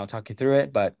you and I'll talk you through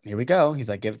it. But here we go." He's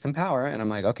like, "Give it some power." And I'm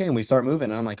like, "Okay." And we start moving.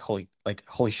 And I'm like,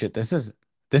 holy shit, this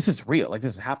is real. Like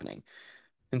this is happening.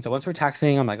 And so once we're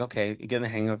taxiing, I'm like, okay, getting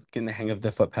the hang of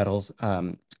the foot pedals.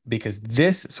 Because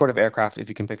this sort of aircraft, if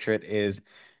you can picture it, has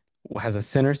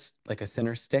like a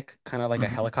center stick, kind of like a Mhm.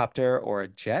 helicopter or a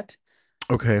jet.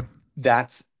 Okay.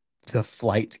 That's the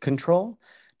flight control.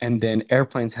 And then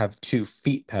airplanes have two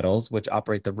feet pedals, which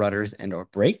operate the rudders and or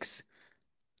brakes.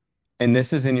 And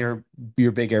this is in your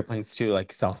big airplanes too,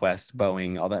 like Southwest,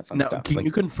 Boeing, all that fun Now, stuff. can Like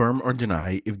you confirm or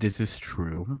deny if this is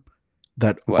true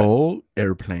that what? all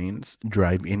airplanes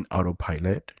drive in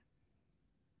autopilot?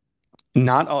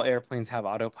 Not all airplanes have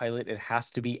autopilot. It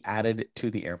has to be added to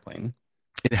the airplane.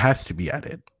 It has to be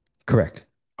added. Correct.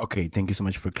 Okay, thank you so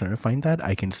much for clarifying that.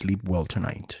 I can sleep well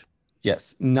tonight.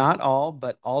 Yes, not all,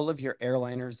 but all of your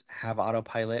airliners have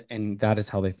autopilot, and that is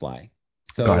how they fly.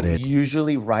 Got So it.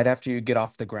 usually right after you get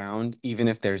off the ground, even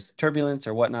if there's turbulence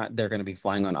or whatnot, they're going to be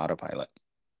flying on autopilot.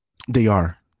 They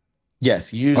are.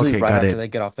 Yes, usually Okay, right got after it. they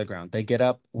get off the ground. They get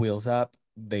up, wheels up,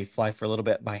 they fly for a little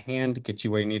bit by hand, get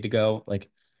you where you need to go. Like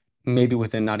maybe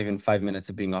within not even 5 minutes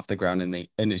of being off the ground, and they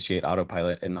initiate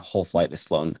autopilot, and the whole flight is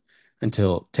flown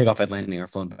until takeoff and landing are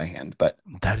flown by hand. But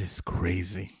That is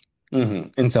crazy.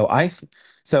 And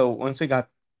so once we got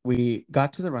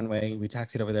to the runway, we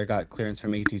taxied over there, got clearance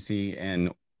from ATC,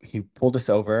 and he pulled us,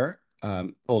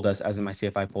 as in my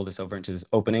CFI pulled us over into this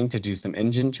opening to do some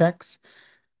engine checks.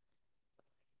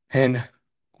 And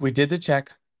we did the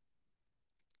check,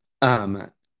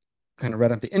 um, kind of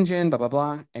read up the engine, blah, blah,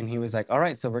 blah. And he was like, all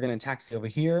right, so we're gonna taxi over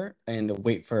here and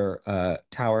wait for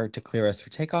tower to clear us for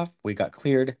takeoff. We got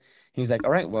cleared. He's like,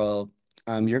 all right, well,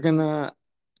 you're gonna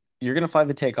fly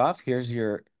the takeoff.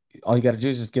 All you got to do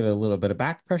is just give it a little bit of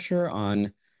back pressure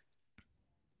on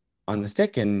the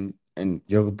stick, and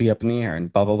you'll be up in the air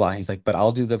and blah blah blah. He's like, but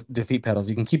I'll do the feet pedals.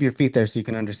 You can keep your feet there so you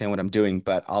can understand what I'm doing,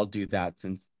 but I'll do that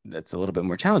since that's a little bit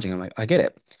more challenging. I'm like, I get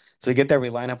it. So we get there, we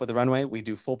line up with the runway, we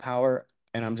do full power,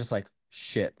 and I'm just like,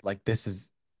 shit, like this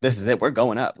is it. We're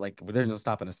going up. Like there's no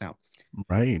stopping us now.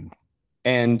 Right.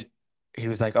 And he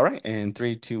was like, all right, and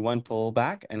 3, 2, 1, pull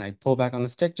back. And I pull back on the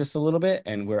stick just a little bit,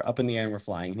 and we're up in the air and we're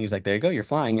flying. And he's like, there you go, you're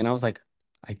flying. And I was like,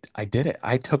 I did it.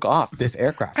 I took off this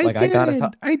aircraft. I Like I did got us it.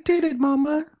 up. I did it,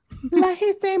 mama. La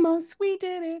hicimos, we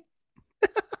did it.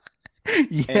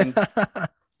 Yeah. And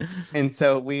and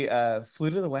so we flew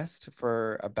to the west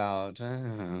for about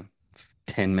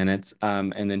 10 minutes,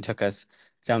 and then took us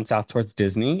down south towards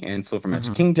Disney and flew from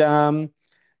Magic Mhm. Kingdom.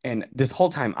 And this whole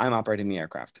time I'm operating the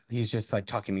aircraft. He's just like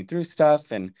talking me through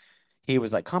stuff, and he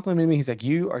was like complimenting me. He's like,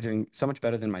 "You are doing so much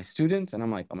better than my students." And I'm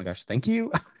like, "Oh my gosh, thank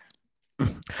you."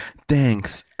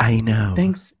 Thanks. I know.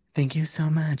 Thanks. Thank you so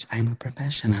much. I'm a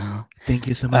professional. Thank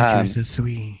you so much. You're Um, so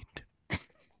sweet.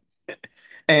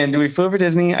 and we flew over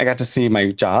Disney. I got to see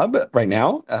my job right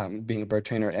now, being a bird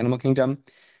trainer at Animal Kingdom.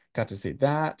 Got to see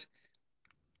that.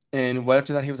 And what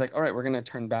after that, he was like, all right, we're going to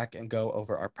turn back and go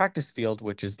over our practice field,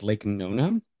 which is Lake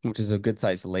Nona, which is a good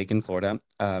sized lake in Florida.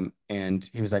 And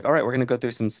he was like, all right, we're going to go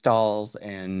through some stalls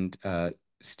and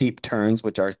steep turns,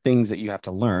 which are things that you have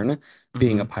to learn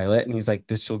being a Mhm. pilot. And he's like,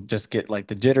 this will just get like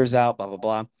the jitters out, blah, blah,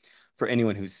 blah, for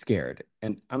anyone who's scared.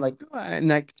 And I'm like, and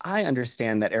like, I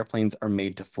understand that airplanes are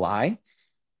made to fly.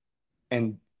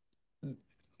 And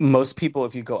most people,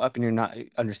 if you go up and you're not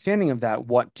understanding of that,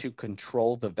 want to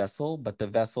control the vessel, but the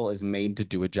vessel is made to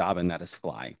do a job, and that is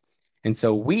fly. And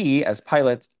so we, as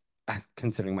pilots,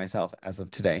 considering myself as of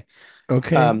today,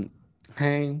 Okay. um,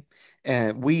 hey,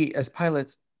 and we as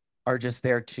pilots are just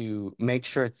there to make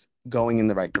sure it's going in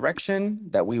the right direction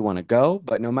that we want to go.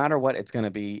 But no matter what, it's going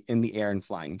to be in the air and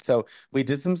flying. So we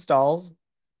did some stalls,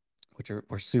 which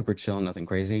were super chill, nothing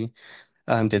crazy.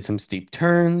 Did some steep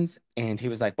turns, and he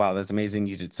was like, wow, that's amazing.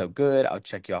 You did so good. I'll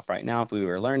check you off right now if we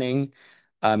were learning.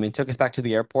 And took us back to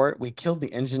the airport. We killed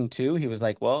the engine too. He was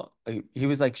like, well, he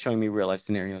was like showing me real life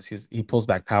scenarios. He pulls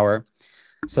back power.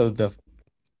 So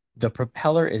the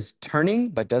propeller is turning,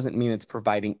 but doesn't mean it's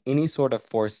providing any sort of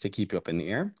force to keep you up in the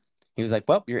air. He was like,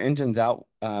 well, your engine's out.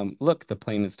 Look, the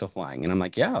plane is still flying. And I'm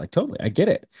like, yeah, like totally. I get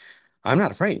it. I'm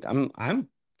not afraid. I'm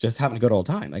just having a good old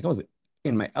time. Like I was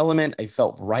in my element. I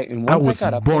felt right. And I once I was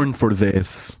got up there, born for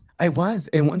this. I was.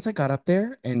 And once I got up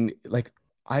there and like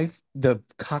the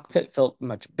cockpit felt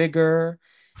much bigger.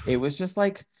 It was just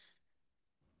like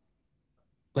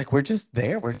we're just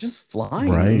there. We're just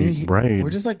flying. And Right, right. we're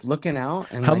just like looking out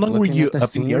and How like long were looking you at the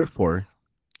up in the air scenery. for?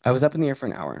 I was up in the air for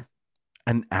an hour.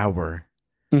 An hour.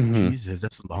 Hmm. Jesus,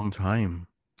 that's a long time.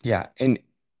 Yeah. And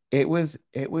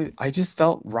I just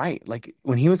felt right. Like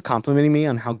when he was complimenting me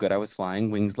on how good I was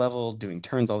flying, wings level, doing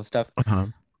turns, all this stuff, Uh-huh.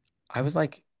 I was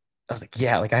like,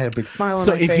 yeah, like I had a big smile on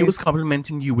So my if he was face.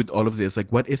 complimenting you with all of this,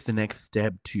 like what is the next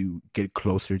step to get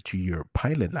closer to your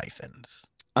pilot license?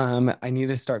 I need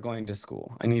to start going to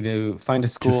school. I need to find a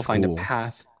To school, find a school.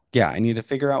 path. Yeah, I need to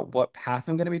figure out what path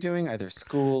I'm going to be doing, either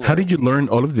school How or did you learn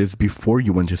all of this before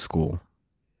you went to school?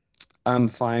 I'm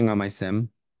flying on my sim,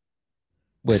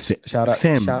 which Si-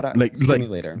 Sim, shout out like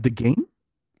simulator. the game?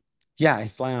 Yeah, I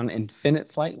fly on Infinite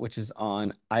Flight, which is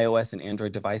on iOS and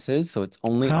Android devices. So it's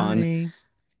only on, Hi.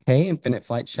 hey, Infinite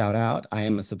Flight, shout out. I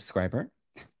am a subscriber.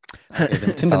 I pay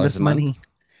them Send $10 us a month. money.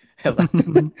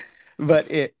 Hello. But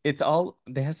it's all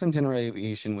they have some general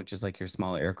aviation, which is like your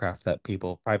small aircraft that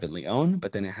people privately own,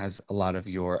 but then it has a lot of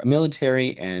your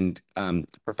military and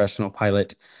professional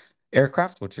pilot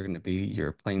aircraft, which are going to be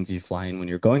your planes you fly in when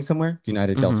you're going somewhere,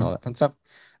 United, Delta, Hmm. all that fun stuff.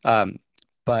 Um,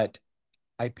 but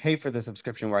I pay for the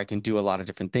subscription where I can do a lot of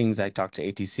different things. I talk to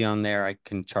ATC on there. I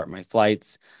can chart my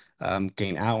flights,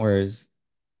 gain hours,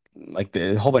 like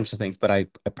a whole bunch of things. But I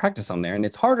practice on there, and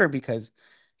it's harder because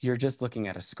you're just looking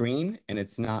at a screen, and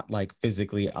it's not like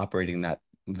physically operating that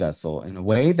vessel in a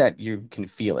way that you can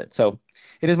feel it. So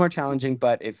it is more challenging,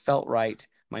 but it felt right.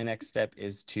 My next step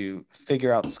is to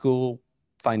figure out school,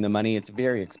 find the money. It's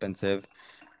very expensive,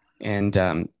 and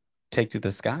take to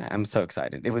the sky. I'm so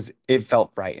excited. It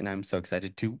felt right, and I'm so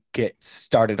excited to get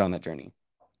started on the journey.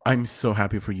 I'm so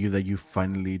happy for you that you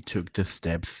finally took the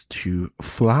steps to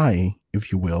fly,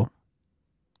 if you will.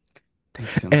 Thank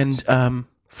you so much. And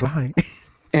fly.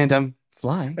 And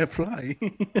fly. Fly.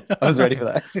 I was ready for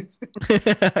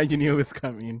that. You knew it was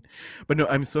coming. But no,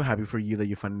 I'm so happy for you that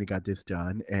you finally got this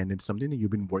done. And it's something that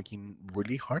you've been working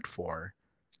really hard for.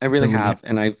 I So really I'm really, have,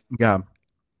 and yeah.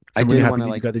 I So I'm really didn't happy want to that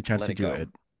you like got the chance let to it do go. it.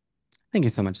 Thank you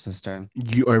so much, sister.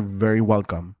 You are very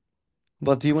welcome.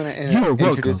 Well, do you want to You are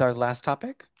introduce welcome. our last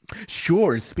topic?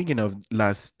 Sure. Speaking of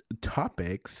last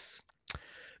topics,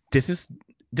 this is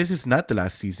this is not the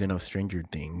last season of Stranger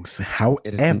Things. It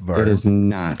However, is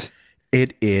not.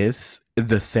 it is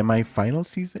the semi-final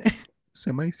season.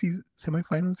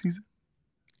 Semi-final season.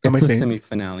 Am I It's a saying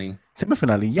semi-finale.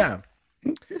 semi-finale? Yeah.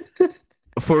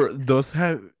 For those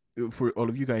have for all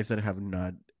of you guys that have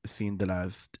not seen the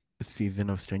last season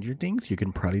of Stranger Things, you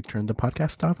can probably turn the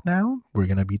podcast off now. We're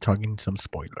gonna be talking some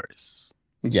spoilers.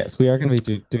 Yes, we are going to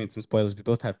be doing some spoilers. We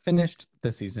both have finished the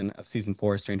season of season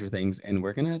 4 of Stranger Things, and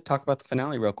we're going to talk about the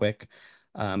finale real quick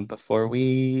before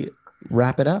we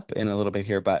wrap it up in a little bit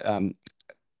here. But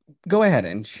go ahead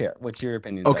and share what your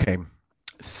opinions are. Okay,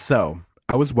 so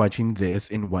I was watching this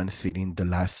in one sitting, the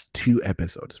last two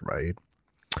episodes, right?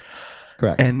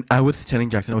 Correct. And I was telling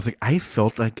Jackson, I was like, I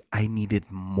felt like I needed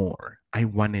more. I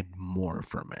wanted more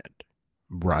from it,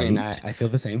 And right? I feel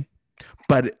the same.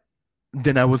 But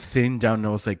then I was sitting down and I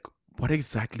was like, what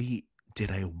exactly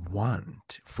did I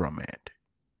want from it?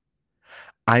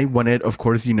 I wanted, of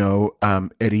course,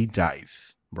 Eddie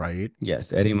dies, right?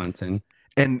 Yes, Eddie Munson.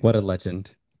 And What a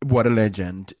legend. what a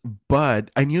legend.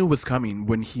 But I knew it was coming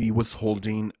when he was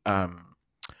holding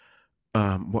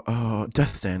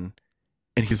Dustin,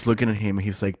 and he's looking at him and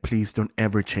he's like, please don't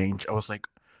ever change. I was like,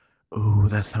 oh,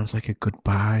 that sounds like a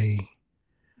goodbye.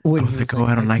 I When he was was like, oh, like,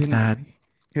 I don't like that.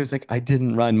 he was like, I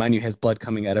didn't run. Mind you, he has blood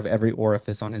coming out of every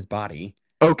orifice on his body.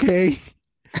 Okay.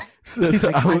 So, He's so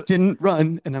like, I didn't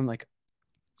run. And I'm like,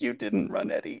 you didn't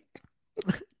run, Eddie.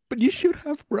 but you should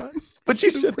have run. But you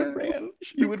should have ran.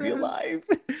 You You would be ran. alive.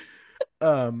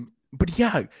 But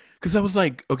yeah, because I was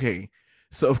like, okay,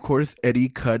 so of course Eddie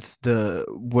cuts the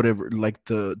whatever, like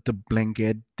the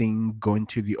blanket thing going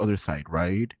to the other side,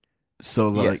 right? So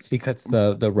like Yes, he cuts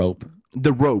the rope.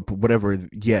 the rope, whatever,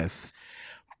 yes.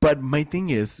 But my thing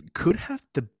is, could have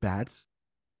the bats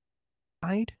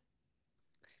side?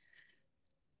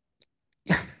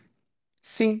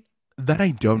 See, That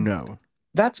I don't know.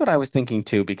 that's what I was thinking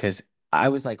too, because I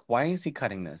was like, why is he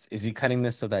cutting this? Is he cutting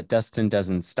this so that Dustin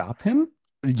doesn't stop him?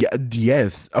 Yeah,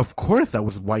 yes, of course that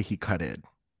was why he cut it.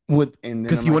 And then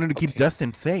Because I'm he like, wanted to keep okay.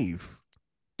 Dustin safe.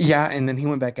 Yeah, and then he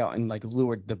went back out and like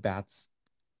lured the bats,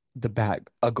 the bat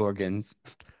agorgons,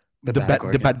 the The Bat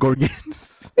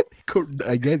batagorgons, Gorgons.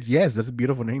 I guess yes, that's a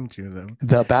beautiful name to them.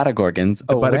 the batagorgons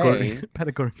The away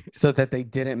Batagorgon. so that they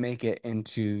didn't make it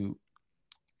into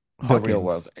the real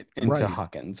world, Hawkins. into Right.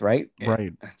 Hawkins, right?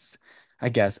 Right. It's, I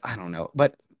guess, I don't know.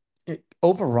 But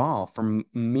overall, for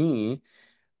me,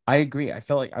 I agree. I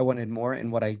felt like I wanted more.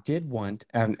 And what I did want,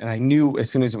 and I knew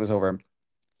as soon as it was over,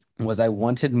 was I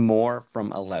wanted more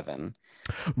from 11.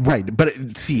 Right.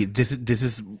 But see, this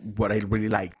is what I really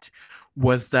liked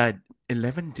was that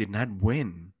 11 did not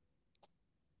win,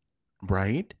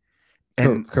 right?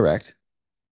 And Correct.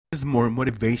 there's more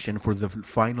motivation for the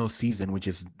final season, which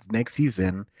is next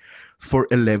season, for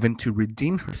 11 to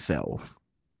redeem herself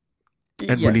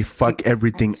and really Yes. fuck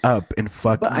everything up and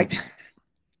fuck But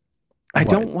I What?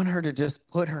 don't want her to just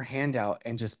put her hand out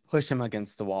and just push him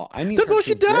against the wall. I need That's her all to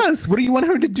she rip. does. What do you want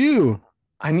her to do?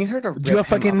 I need her to Do a rip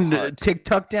him fucking apart.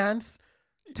 TikTok dance?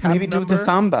 Tap Maybe do the number?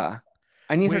 samba.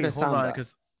 I need her Wait, to samba.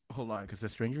 hold on, because the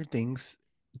Stranger Things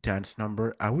dance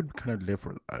number, I would kind of live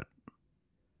for that.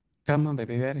 Come on,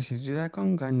 baby, ready? Should you do that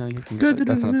conga? No, you can.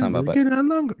 That's not samba, Get but out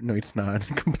longer. No, it's not.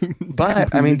 I Completely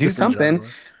mean, do different something. genre.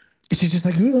 She's just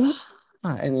like,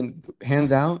 "Ah," and then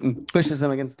hands out and pushes him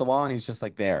against the wall, and he's just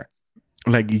like there.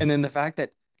 Like, And then the fact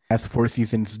that as 4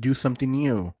 seasons, do something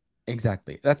new.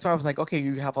 exactly, that's why I was like, okay,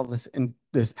 you have all this in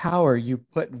this power. You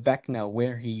put Vecna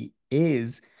where he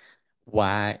is.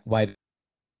 Why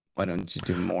don't you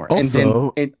do more? And then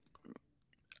Also, it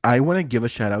I want to give a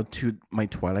shout out to my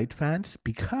Twilight fans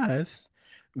because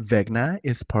Vecna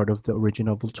is part of the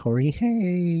original Volturi.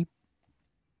 Hey,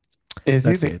 is he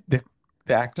that's it. the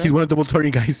He's actor? one of the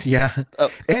Volturi guys, yeah. Oh,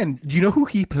 And do you know who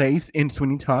he plays in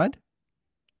Sweeney Todd?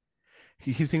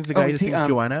 He sings the oh, guy that sings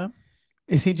Joanna.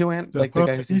 is he Joanne? Like the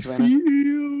guy who I sings Joanna? feel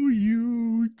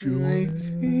you, I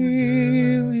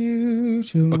feel Joanna.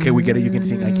 you, Okay, we get it. You can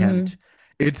sing. I Joanna. can't.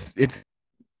 It's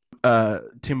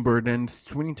Tim Burton's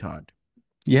Sweeney Todd.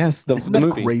 Yes, the Isn't the that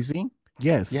movie. crazy?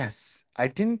 Yes. Yes, I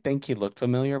didn't think he looked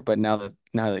familiar, but now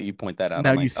that you point that out,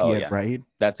 Now I'm you like, see oh it, yeah, right?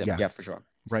 that's him. Yeah. Yeah, for sure.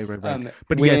 Right.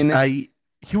 But yes, When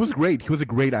he was great. He was a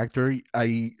great actor.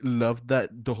 I loved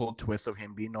that the whole twist of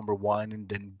him being number one and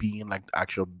then being like the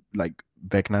actual like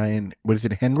Vecna and what is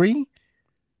it, Henry? Is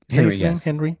that Henry, his name? yes.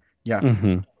 Henry? Yeah.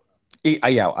 Mm-hmm.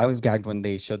 Yeah, I was gagged when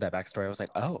they showed that backstory. I was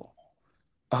like, oh,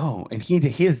 and he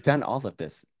has done all of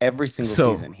this every single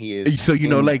So season. He is so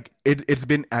in like it's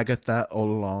been Agatha all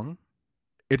along.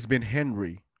 It's been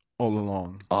Henry all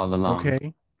along. all along.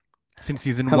 Okay? Since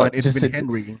season Hello, one, it's been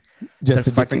Henry that just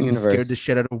a different fucking scared the universe.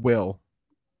 shit out of Will.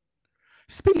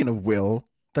 Speaking of Will,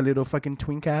 the little fucking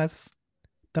twink ass,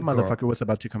 that Girl, motherfucker was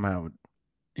about to come out.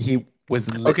 he was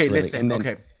Okay, literally, listen. and then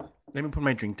Okay, let me put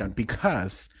my drink down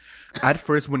because at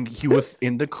first when he was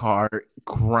in the car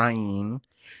crying,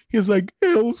 he was like,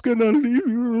 "Elle's gonna leave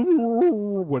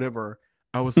you," whatever.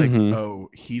 I was like, mhm, "Oh,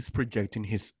 he's projecting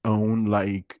his own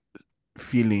like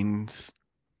feelings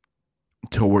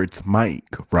towards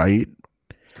Mike, right?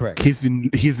 correct, He's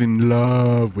in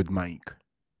love with Mike.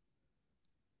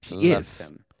 He loves is,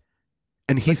 him.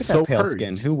 and Look he's at that so pale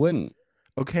skin. hurt. Who wouldn't?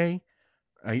 Okay,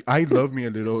 I love me a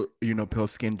little, pale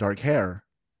skin, dark hair.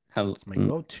 Hell, It's my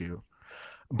go-to.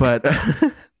 But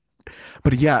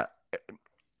but yeah,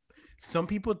 some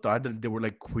people thought that they were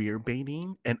like queer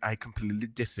baiting, and I completely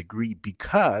disagree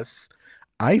because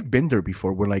I've been there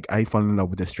before where like I fall in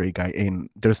love with a straight guy and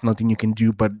there's nothing you can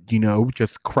do but,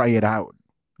 just cry it out.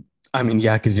 I mean,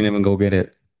 yeah, because you didn't even go get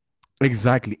it.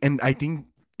 Exactly. And I think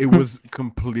it was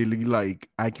completely like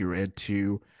accurate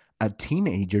to a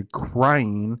teenager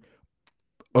crying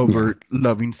Yeah, over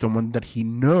loving someone that he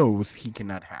knows he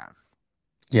cannot have.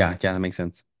 yeah, that makes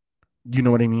sense. You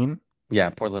know what I mean? Yeah,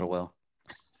 poor little Will.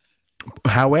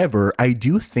 However, I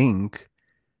do think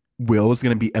Will is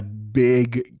going to be a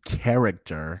big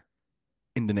character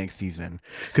in the next season.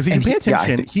 Because if you And pay yeah, I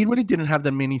attention, think he really didn't have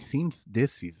that many scenes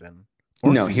this season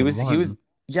or no, season one.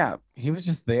 yeah, he was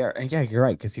just there. And yeah, you're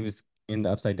right, because he was in the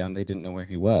Upside Down. They didn't know where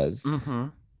he was. Mm-hmm.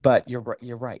 But you're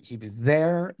right. He was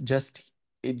there just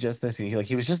this scene.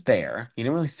 He was just there. He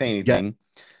didn't really say Yeah, anything.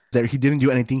 there he didn't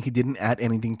do anything. He didn't add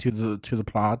anything to the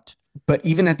plot. But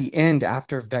even at the end,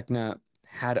 after Vecna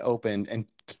had opened and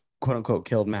quote unquote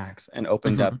killed Max and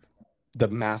opened Mm-hmm. up the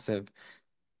massive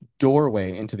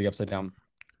doorway into the Upside Down,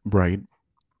 Right.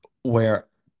 where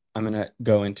I'm gonna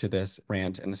go into this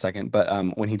rant in a second, but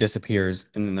when he disappears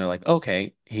and then they're like,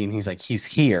 okay, he's like, he's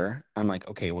here. I'm like,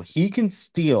 okay, well, he can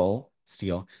still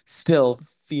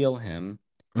feel him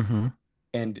Mm-hmm.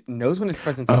 and knows when his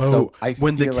presence is Oh, so I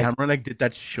when the feel like camera like did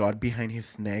that shot behind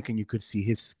his neck and you could see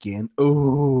his skin.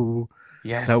 Oh, that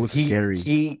yes, was scary.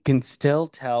 he can still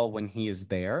tell when he is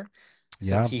there.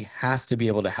 So Yeah. he has to be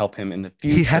able to help him in the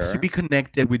He has to future. be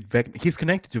connected with Vecna. He's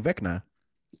connected to Vecna.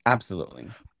 Absolutely.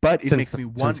 But it Since makes me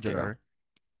since wonder,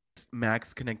 is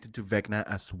Max connected to Vecna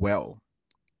as well?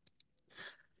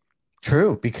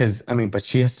 true, because I mean, but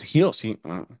she has to heal.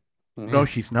 No,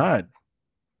 she's not.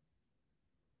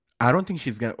 I don't think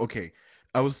she's gonna. Okay,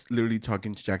 I was literally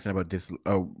talking to Jackson about this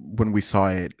when we saw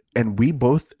it, and we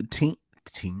both think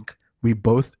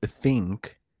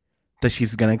that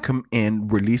she's gonna come in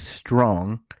really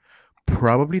strong,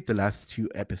 probably the last 2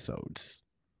 episodes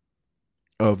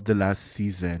of the last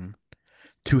season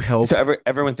to help So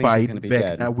everyone thinks she's fight gonna be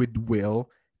Vecna dead. with Will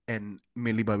and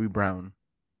Millie Bobby Brown.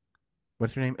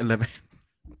 What's her name? 11.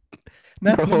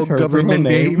 Not a whole Her real government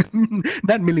name. name.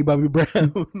 Not Millie Bobby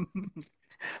Brown.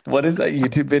 What is that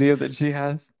YouTube video that she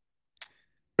has?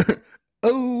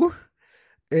 Oh,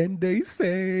 and they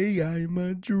say I'm a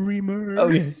Oh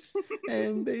dreamer. yes.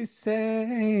 And they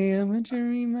say I'm a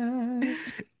dreamer.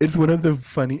 It's one of the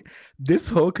funny. This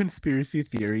whole conspiracy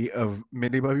theory of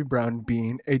Millie Bobby Brown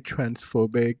being a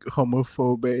transphobic,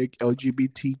 homophobic,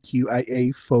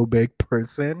 LGBTQIA phobic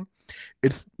person.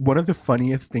 It's one of the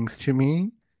funniest things to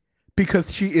me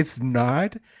because she is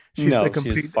not. She's a No, she is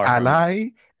complete far from it. ally,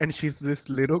 and she's this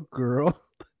little girl,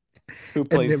 Who and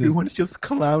plays this? everyone's just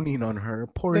clowning on her.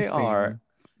 Poor They are.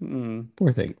 thing.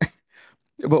 Poor thing.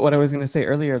 But what I was going to say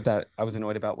earlier that I was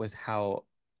annoyed about was how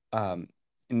um,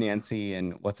 Nancy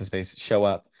and what's his face show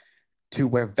up to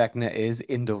where Vecna is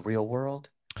in the real world.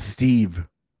 Steve.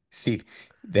 Steve,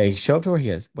 they show up to where he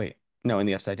is. Wait, no, in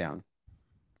the Upside Down,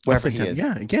 wherever Upside he down. is.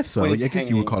 Yeah, I guess so. When I he's guess you would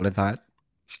hanging, call it that.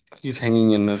 he's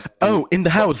hanging in this. Oh, in the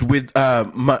house with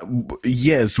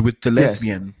yes, with the Yes,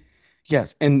 lesbian.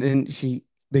 yes, and then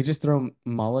they just throw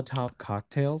Molotov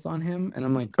cocktails on him, and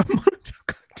I'm like, I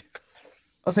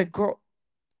was like, girl.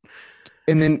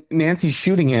 And then Nancy's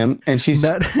shooting him, and she's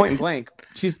Not point blank.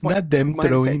 She's point not them blank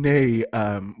saying, throwing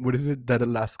a what is it, that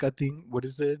Alaska thing? What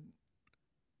is it?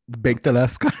 Baked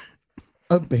Alaska.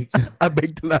 a baked, I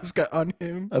baked Alaska on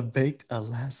him. a baked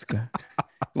Alaska.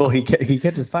 Well, he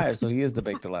catches fire, so he is the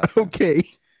baked Alaska. Okay.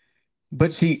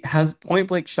 But she has point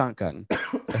blank shotgun,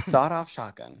 a sawed off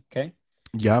shotgun. Okay,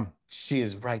 Yeah. she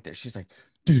is right there. She's like,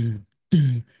 "Dun,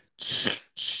 dun,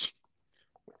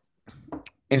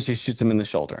 and she shoots him in the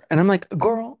shoulder. And I'm like,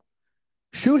 girl,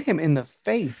 shoot him in the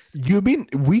face.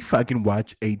 We fucking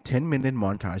watch a 10-minute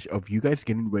montage of you guys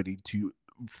getting ready to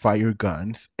fire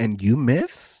guns and you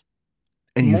miss?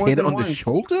 And you More hit than on the once.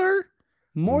 shoulder?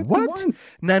 More than What?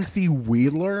 once. Nancy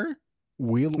Wheeler?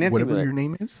 Nancy Whatever Wheeler. your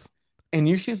name is. And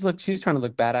she's trying to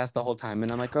look badass the whole time.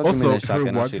 And I'm like, girl, give me Also, this her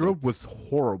shotgun. I'll shoot him. wardrobe was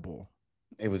horrible.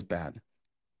 It was bad.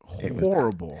 It was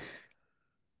Horrible.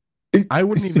 bad. I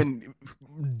wouldn't even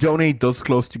donate those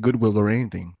clothes to Goodwill or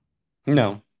anything.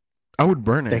 No. I would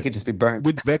burn it. They could just be burnt.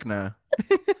 With Vecna.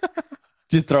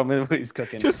 Just throw them in when he's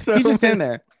cooking. Just He's just standing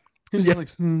there. He's Yeah.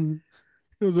 just like,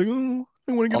 I was like, oh,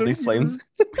 I want to get all out these of flames.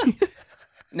 here.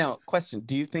 Now, question.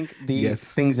 Do you think the Yes.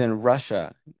 things in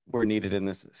Russia were needed in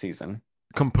this season?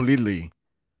 Completely.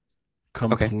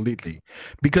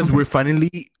 Because we're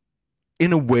finally,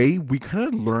 in a way, we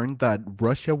kind of learned that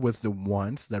Russia was the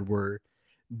ones that were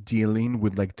dealing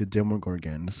with like the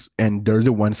Demogorgons, and they're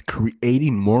the ones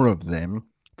creating more of them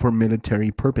for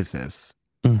military purposes.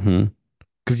 Mm-hmm.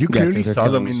 Because you clearly saw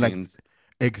them in machines.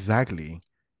 like exactly.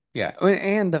 Yeah,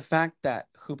 and the fact that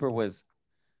Hopper was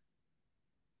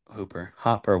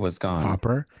gone.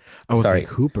 Hopper. I was Sorry. like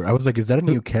Hooper. I was like, is that a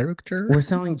new character? We're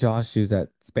selling Josh shoes at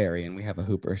Sperry, and we have a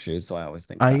Hooper shoe, so I always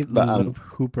think I that. But love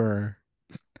Hooper.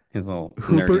 his little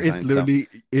Hooper nerdy is sign literally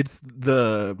it's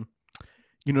the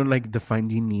like the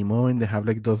Finding Nemo, and they have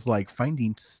like those like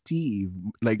Finding Steve,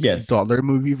 like Yes. dollar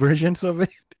movie versions of it.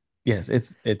 Yes,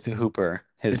 it's a Hooper.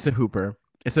 It's a Hooper.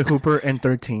 It's a Hooper and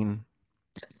 13.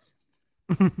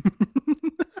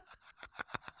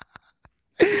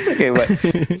 Okay,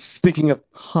 but speaking of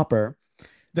Hopper,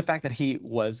 the fact that he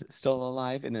was still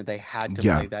alive and that they had to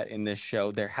play that in this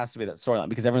show, there has to be that storyline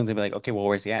because everyone's gonna be like, okay, well,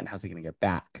 where's he at and how's he gonna get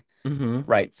back? Mm-hmm.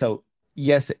 Right. So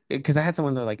yes, because I had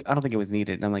someone that like, I don't think it was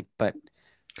needed, and I'm like, but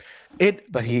it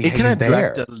he's kind of there.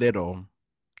 dragged a little,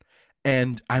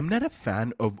 and I'm not a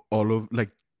fan of all of like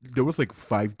there was like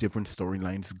 5 different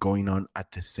storylines going on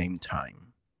at the same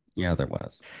time. Yeah, there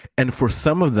was, and for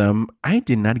some of them, I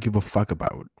did not give a fuck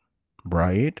about.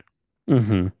 Right?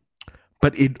 Mm-hmm.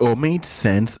 But it all made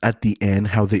sense at the end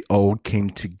how they all came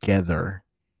together.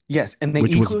 Yes, and they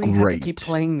equally had to keep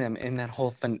playing them in that whole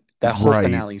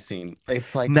finale scene.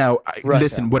 It's like now,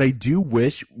 listen, what I do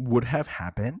wish would have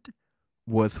happened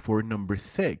was for number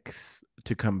 6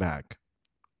 to come back.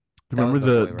 Remember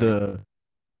the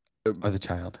or the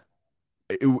child?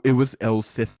 It was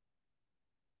Elsis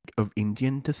of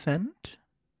Indian descent.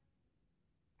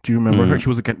 Do you remember her? He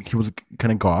was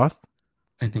kind of goth.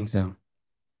 I think so.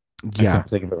 Yeah, I can't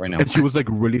think of it right now. And she was like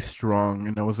really strong,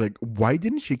 and I was like, why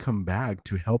didn't she come back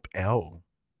to help Elle?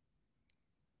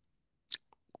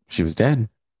 She was dead.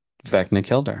 Vecna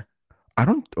killed her. I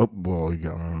don't. Oh, well,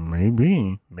 yeah,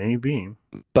 maybe.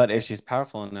 But if she's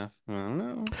powerful enough, I don't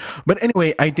know. But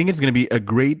anyway, I think it's gonna be a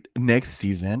great next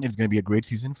season. It's gonna be a great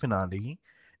season finale,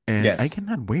 and I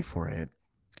cannot wait for it.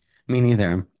 Me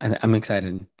neither. I'm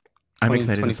excited. I'm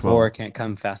excited as well. 2024 can't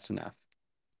come fast enough.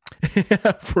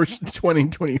 For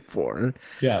 2024.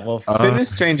 Yeah, well, finish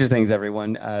Stranger Things,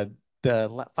 everyone.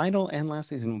 The final and last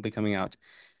season will be coming out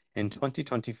in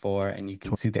 2024, and you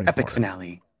can see the epic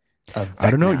finale of Vecna.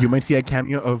 I don't know. You might see a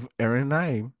cameo of Aaron and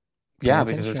I Pay Yeah,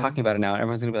 because we're talking attention. about it now.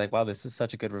 Everyone's gonna be like, "Wow, this is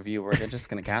such a good review. We're just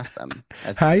gonna cast them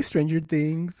Hi, Stranger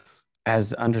Things.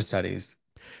 as understudies."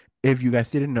 If you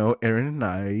guys didn't know, Erin and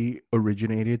I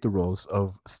originated the roles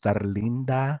of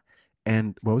Starlinda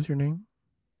and what was your name?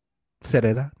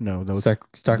 Sereda? No, that was the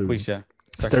Starquisha.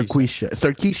 Starquisha.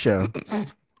 Starquisha.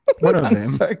 Starquisha. One of Not them.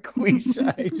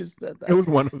 Starquisha. I just said It that. was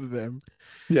one of them.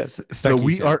 Yes, So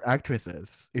we Starquisha. are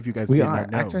actresses, if you guys We did are not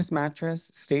know. actress,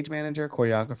 mattress, stage manager,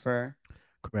 choreographer.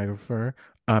 Choreographer,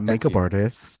 That's makeup you.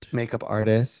 artist, Makeup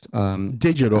artist,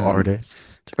 digital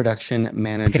artist, production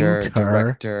manager, painter,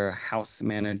 director, house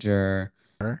manager,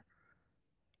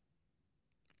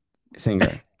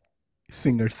 singer,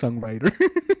 singer, songwriter,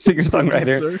 singer,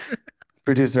 songwriter, producer.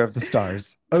 producer of the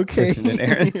stars, Okay. Christian and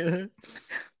Aaron.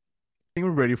 I think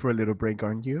we're ready for a little break,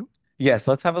 aren't you? Yes,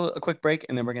 let's have a quick break,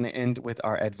 and then we're going to end with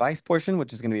our advice portion,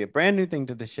 which is going to be a brand new thing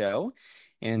to the show.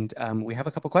 And we have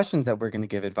a couple questions that we're going to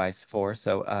give advice for.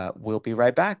 So we'll be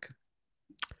right back.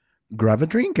 Grab a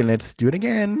drink and let's do it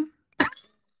again.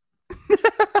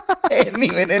 I didn't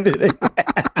even end it.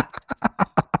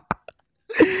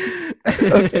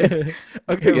 Okay.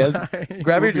 Okay, Yes. bye.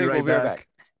 Grab We'll your be drink. right We'll be right back. back.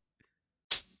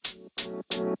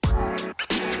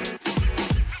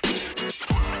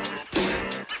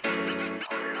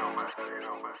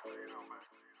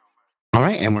 All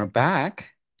right, and we're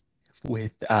back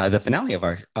with the finale of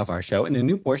our show in a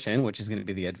new portion, which is going to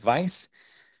be the advice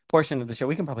portion of the show.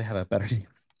 We can probably have a better name.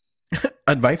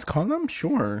 Advice column?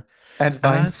 Sure.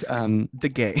 Advice. The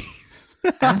gays.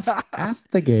 Ask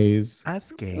the gays.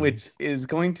 Ask gays. Which is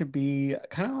going to be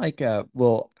kind of like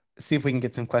we'll see if we can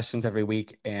get some questions every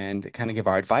week and kind of give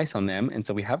our advice on them. And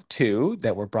so we have two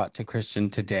that were brought to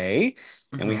Christian today,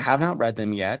 and we have not read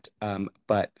them yet.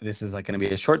 But this is like going to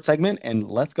be a short segment, and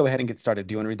let's go ahead and get started.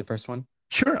 Do you want to read the first one?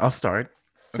 Sure, I'll start.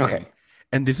 Okay.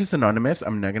 And this is anonymous.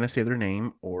 I'm not gonna say their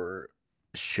name or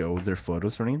show their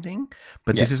photos or anything,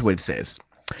 but Yes. this is what it says.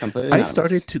 Completely I anonymous.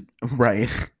 started to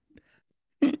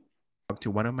talk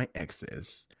to one of my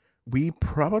exes. We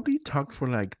probably talked for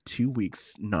like 2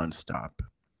 weeks nonstop.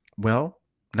 Well,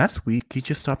 last week he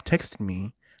just stopped texting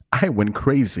me. I went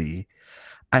crazy.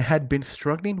 I had been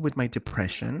struggling with my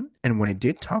depression, and when I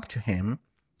did talk to him,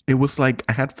 it was like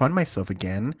I had found myself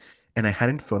again, and I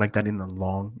hadn't felt like that in a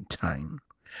long time.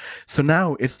 So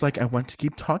now it's like I want to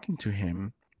keep talking to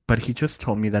him, but he just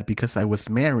told me that because I was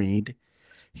married,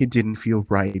 he didn't feel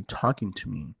right talking to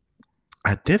me.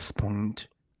 At this point,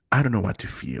 I don't know what to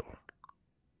feel.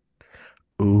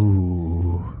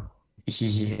 Ooh.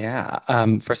 Yeah.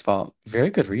 First of all, very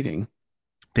good reading.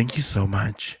 Thank you so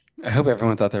much. I hope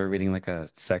everyone thought they were reading like a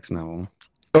sex novel.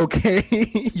 Okay.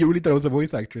 You really thought I was a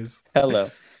voice actress. Hello.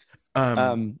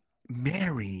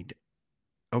 Married.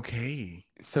 Okay.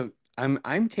 So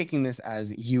I'm taking this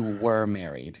as you were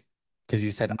married because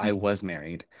you said I was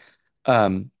married.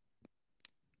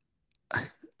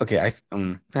 Okay,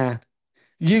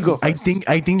 you go first.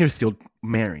 I think they're still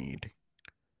married.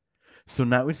 So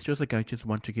now it's just like I just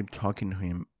want to keep talking to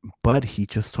him, but he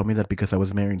just told me that because I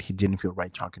was married, he didn't feel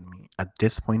right talking to me. At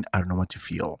this point, I don't know what to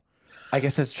feel. I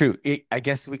guess that's true. I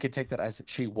guess we could take that as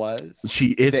she was. She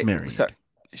is married. Sorry,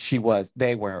 she was.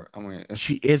 They were.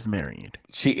 She is married.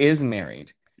 She is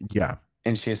married. Yeah.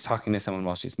 And she is talking to someone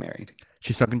while she's married.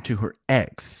 She's talking to her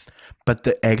ex, but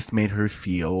the ex made her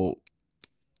feel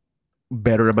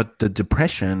better about the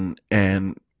depression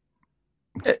and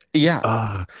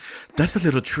yeah. That's a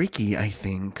little tricky, I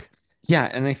think. Yeah,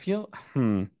 and I feel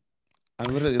I'm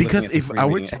literally because if I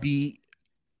were to be,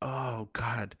 oh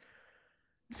God,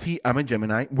 see, I'm a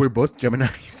Gemini. We're both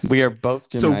Geminis. We are both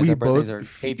Geminis. So we Our both are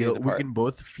feel, we can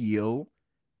both feel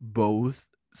both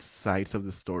sides of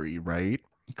the story, right?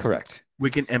 Correct. We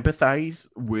can empathize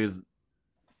with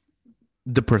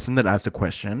the person that asked the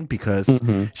question because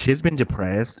she's been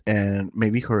depressed and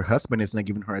maybe her husband is not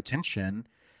giving her attention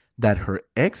that her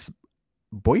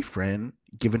ex-boyfriend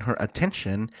given her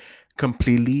attention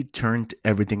completely turned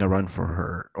everything around for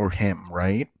her or him,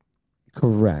 right?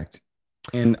 Correct.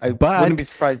 And I wouldn't be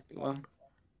surprised. Well,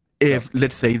 if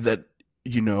let's say that,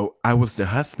 I was the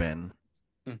husband,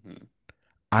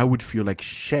 I would feel like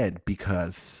shit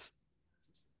because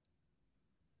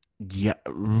okay,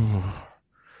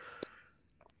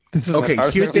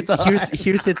 here's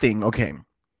the thing. Okay.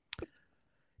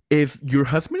 If your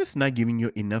husband is not giving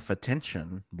you enough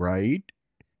attention, right?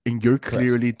 And you're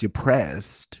clearly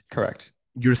depressed. Correct.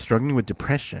 You're struggling with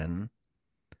depression.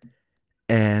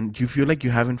 And you feel like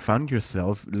you haven't found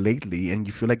yourself lately and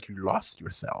you feel like you lost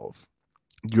yourself.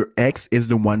 Your ex is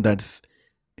the one that's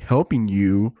helping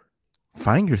you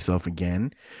find yourself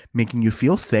again, making you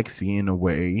feel sexy in a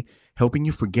way, helping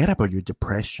you forget about your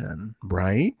depression,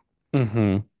 right?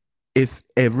 is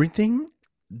everything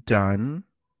done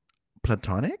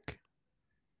platonic?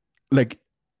 Like,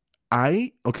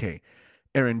 okay,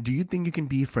 Aaron, do you think you can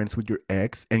be friends with your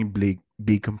ex and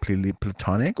be completely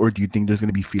platonic, or do you think there's going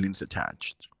to be feelings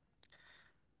attached?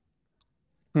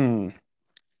 Hmm.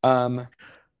 Um,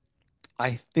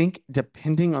 I think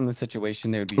depending on the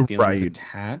situation, there would be feelings Right,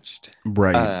 attached.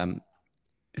 right. Um,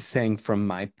 Saying from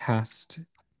my past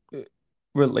uh,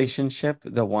 relationship,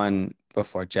 the one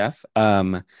before Jeff,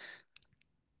 I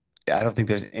don't think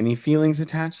there's any feelings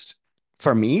attached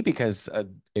for me because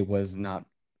it was not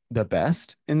the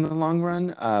best in the long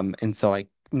run. And so I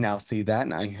now see that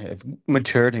and I have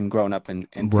matured and grown up and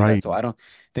see that. Right. So I don't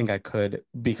think I could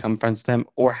become friends with them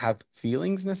or have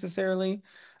feelings necessarily.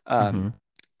 Um, Hmm.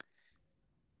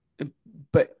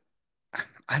 but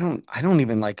I don't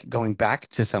even like going back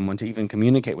to someone to even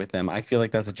communicate with them. I feel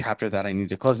like that's a chapter that I need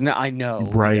to close. Now I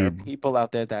know there are Right. people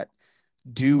out there that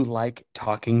do like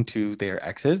talking to their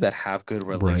exes that have good Right.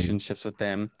 relationships with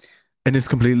them, And it's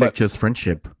completely like but just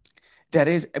friendship.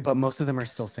 but most of them are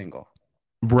still single.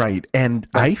 Right. And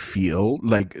I Like feel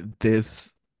like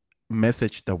this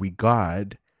message that we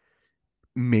got,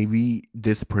 maybe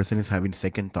this person is having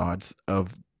second thoughts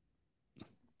of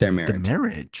their the marriage.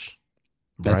 marriage,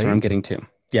 That's what I'm right? getting to.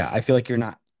 Yeah, I feel like you're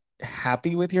not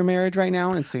happy with your marriage right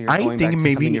now, and so you're I going think back to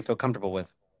something you maybe, feel comfortable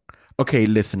with. okay,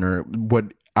 listener,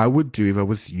 what I would do if I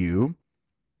was you,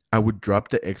 I would drop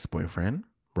the ex-boyfriend,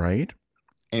 right?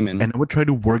 And Amen. I would try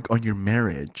to work on your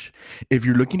marriage. If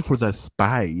you're looking for that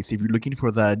spice, if you're looking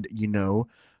for that,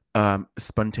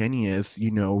 spontaneous,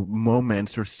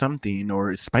 moments or something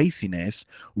or spiciness,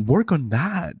 work on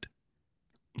that.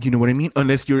 You know what I mean?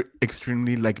 Unless you're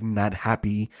extremely like not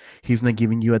happy, he's not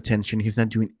giving you attention, he's not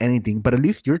doing anything, but at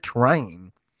least you're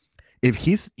trying. If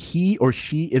he or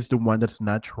she is the one that's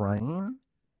not trying,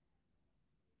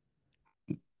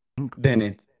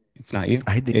 Then it's not you.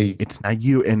 I think You it's not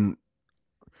you, and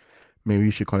maybe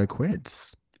you should call it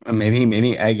quits.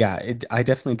 maybe I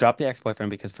definitely dropped the ex-boyfriend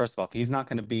because first of all, if he's not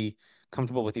going to be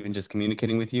comfortable with even just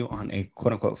communicating with you on a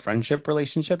quote unquote friendship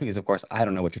relationship, because of course I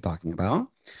don't know what you're talking about.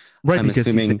 Right, I'm because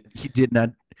he said assuming he did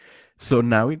not.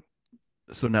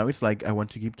 So now it's like I want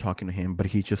to keep talking to him, but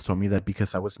he just told me that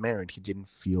because I was married, he didn't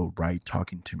feel right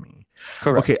talking to me.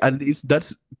 Okay, correct. at least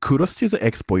that's kudos to the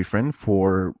ex-boyfriend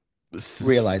for s-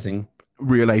 Realizing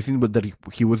realizing what that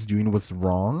he was doing was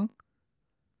wrong,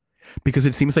 because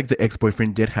it seems like the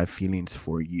ex-boyfriend did have feelings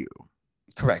for you,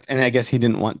 correct. And I guess he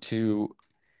didn't want to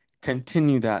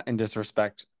continue that and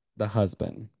disrespect the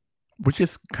husband. which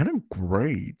is kind of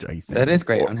great, I That is think.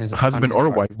 great Or on husband his or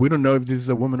part. wife. We don't know if this is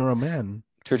a woman or a man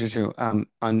True, true, true.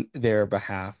 On their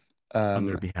behalf. on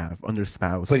their Um, behalf, on their but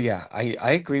spouse. yeah,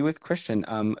 I agree with Christian.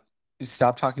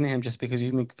 Stop talking to him just because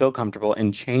you feel comfortable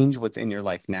and change what's in your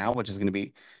life now, which is going to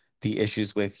be the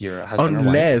issues with your husband or wife.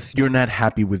 Unless you're not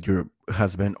happy with your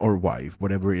husband or wife,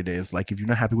 whatever it is. Like if you're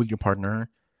not happy with your partner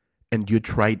and you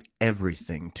tried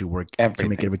everything to make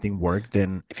Everything. everything work,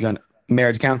 then If you want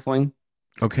marriage counseling,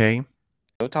 okay.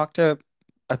 go talk to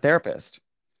a therapist.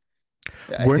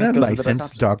 I We're think not those are the best licensed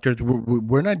options. doctors.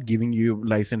 We're not giving you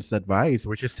licensed advice.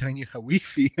 We're just telling you how we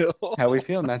feel. How we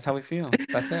feel, and that's how we feel.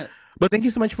 That's it. But thank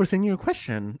you so much for sending your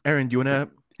question. Aaron, do you wanna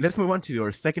let's move on to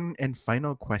your second and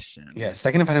final question. Yeah,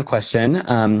 second and final question.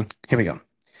 Here we go.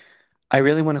 I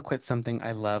really want to quit something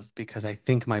I love because I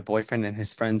think my boyfriend and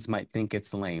his friends might think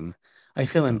it's lame. I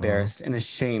feel Uh-oh. embarrassed and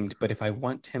ashamed, but if I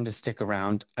want him to stick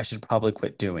around, I should probably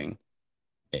quit doing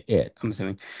it. I'm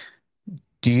assuming.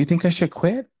 Do you think I should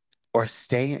quit or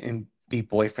stay and be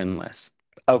boyfriendless?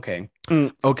 Okay.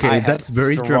 I Okay, have that's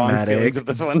very strong feelings dramatic. of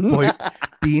this one.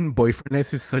 Being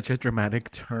boyfriendless is such a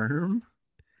dramatic term.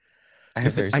 I have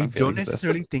Listen, very I strong don't feelings of this.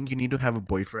 necessarily think you need to have a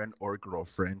boyfriend or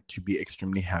girlfriend to be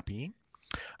extremely happy.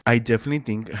 I definitely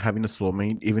think having a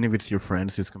soulmate, even if it's your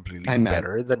friends, is completely I'm mad.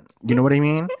 better than, you know what I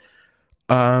mean?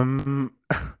 Um,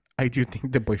 I do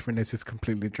think the boyfriendness is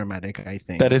completely dramatic, I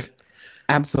That think. is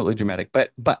absolutely dramatic.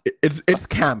 It's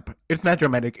camp. It's not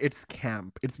dramatic. It's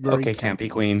camp. It's very Okay, campy campy.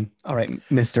 queen. All right,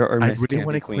 Mr. or I Miss really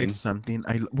want Campy to quit Queen. something.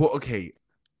 Well, okay.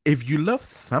 If you love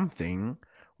something,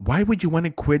 why would you want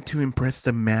to quit to impress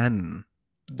a man?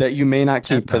 That you may not Get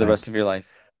keep for the that. rest of your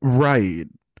life Right.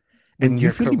 when And you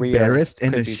your feel career embarrassed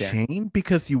and could be there. ashamed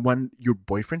because you want your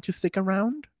boyfriend to stick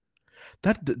around?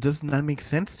 That does not make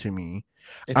sense to me.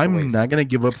 It's a I'm waste. not going to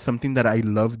give up something that I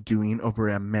love doing over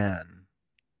a man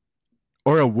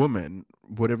or a woman,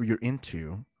 whatever you're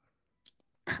into.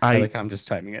 I I, like how I'm just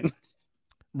chiming in.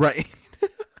 right.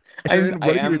 I'm Aaron, I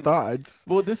what are your am thoughts?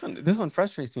 well, this one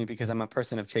frustrates me because I'm a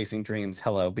person of chasing dreams.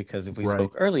 Hello, because if we Right.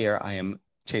 spoke earlier, I am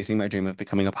chasing my dream of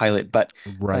becoming a pilot. But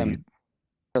Right. um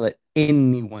pilot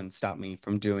anyone stop me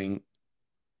from doing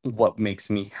what makes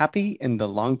me happy in the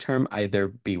long term, either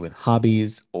be with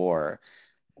hobbies or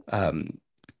um,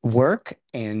 work.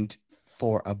 And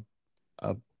for a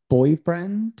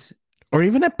boyfriend, Or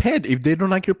even a pet. If they don't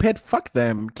like your pet, fuck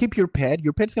them. Keep your pet.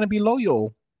 Your pet's gonna be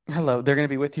loyal. hello, they're going to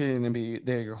be with you, they're going to be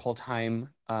there your whole time,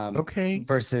 Okay.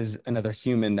 versus another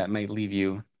human that might leave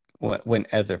you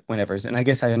whenever. And I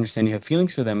guess I understand you have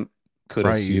feelings for them.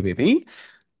 Kudos to you, Right. baby.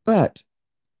 But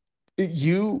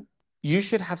you you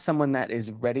should have someone that is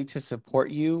ready to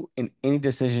support you in any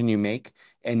decision you make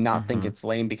and not think Mm-hmm. it's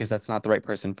lame because that's not the right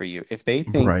person for you. If they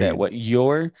think that Right. what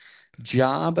your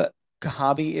job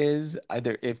hobby is,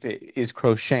 either if it is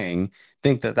crocheting,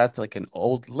 think that that's like an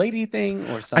old lady thing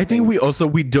or I think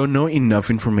something. we don't know enough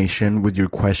information with your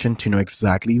question to know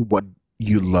exactly what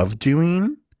you love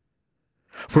doing.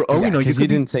 For all we Yeah, know, because you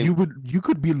didn't say, you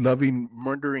could be loving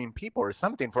murdering people or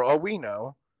something. For all we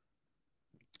know,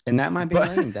 and that might be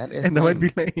but lame. That is and that might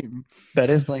be lame. lame. That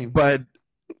is lame. But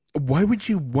why would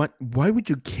you want? Why would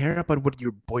you care about what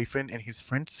your boyfriend and his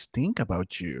friends think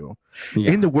about you? In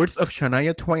Yeah. the words of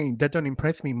Shania Twain, that don't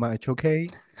impress me much. Okay,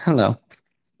 Hello.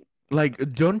 like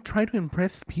don't try to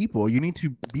impress people. You need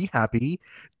to be happy,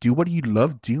 do what you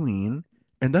love doing,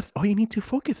 and that's all you need to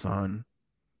focus on.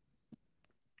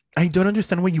 I don't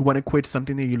understand why you want to quit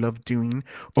something that you love doing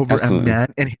over a Absolutely.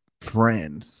 man and his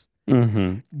friends.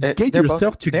 Mm-hmm. Get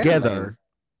yourself They're lame. together.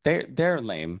 They're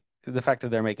lame. The fact that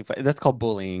they're making fun, that's called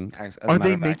bullying, as a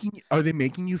matter of fact. Are they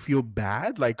making you feel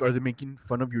bad? Like are they making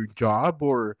fun of your job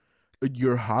or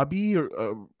your hobby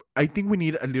or I think we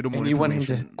need a little more And you want him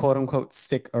to information. quote unquote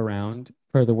stick around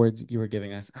per the words you were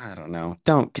giving us. I don't know.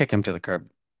 Don't kick him to the curb.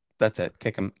 That's it.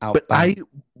 Kick him But out. Bye.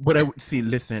 what I would see,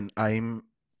 listen, I'm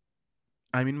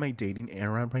in my dating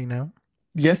era right now.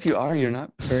 Yes, you are. You're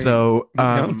not very So,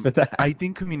 known for that. I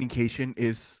think communication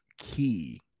is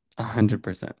key.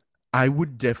 100%. I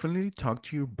would definitely talk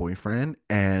to your boyfriend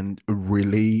and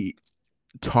really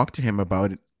talk to him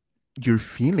about your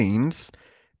feelings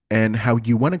and how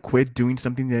you want to quit doing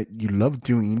something that you love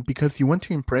doing because you want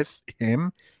to impress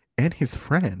him and his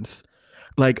friends.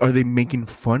 Like, are they making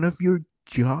fun of your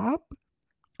job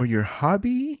or your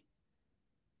hobby?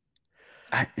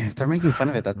 If they're making fun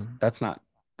of it,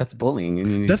 that's bullying, and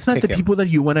you need to That's not kick the him. people that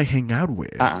you want to hang out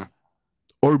with Uh-uh.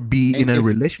 or be in And a if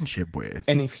relationship with.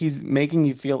 and if he's making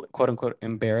you feel quote unquote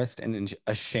embarrassed and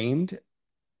ashamed,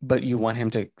 but you want him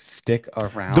to stick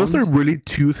Those are around, really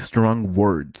two strong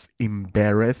words,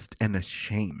 embarrassed and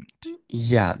ashamed.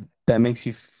 yeah, that makes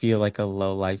you feel like a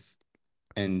low life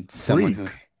and someone who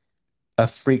Freak. a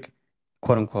freak,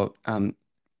 quote unquote.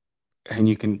 And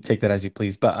you can take that as you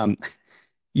please, but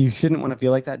you shouldn't want to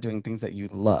feel like that doing things that you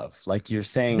love. Like you're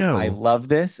saying, I No. love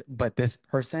this, but this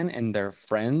person and their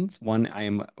friends, one I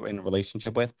am in a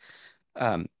relationship with,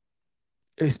 um,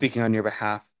 is speaking on your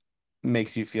behalf,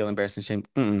 makes you feel embarrassed and shamed.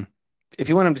 Mm-mm. If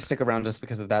you want him to stick around just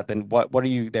because of that, then what are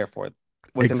you there for?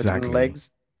 What's in between the Exactly.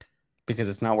 legs? Because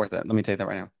it's not worth it. Let me tell you that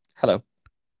right now. Hello.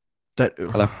 That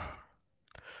Hello.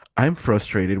 I'm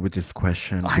frustrated with this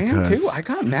question I am too. I because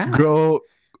got mad. girl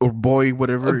or boy,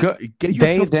 whatever, Go, get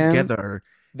they, yourself them, together.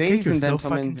 Get ladies and yourself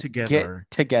fucking gentlemen, get together.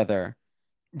 together.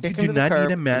 You Kick him do to the not need a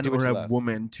curb and man do what or you a love.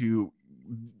 woman to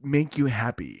make you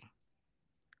happy.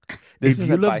 This If is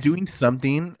you love advice doing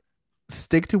something,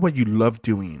 stick to what you love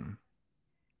doing.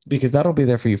 because that'll be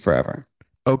there for you forever.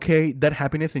 Okay? That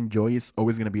happiness and joy is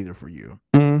always going to be there for you.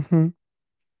 Mm-hmm.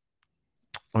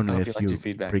 I hope you Unless liked your you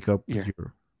feedback. break up with Here.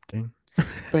 your thing.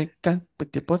 Break up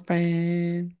with your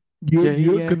boyfriend. Yeah, Yeah,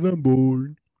 yeah, yeah. because I'm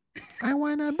bored. I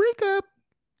want to break up.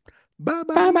 Bye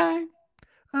Bye bye. bye.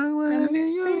 I want And to let me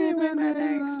see you see you live in my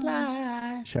another next life.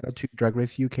 life. Shout out to Drag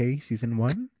Race UK Season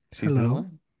 1. Season Hello.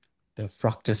 one. The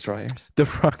Frock Destroyers. The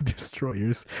Frog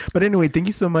Destroyers. But anyway, thank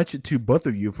you so much to both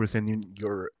of you for sending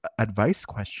your advice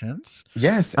questions.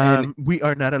 Yes, and We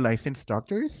are not a licensed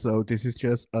doctors, so this is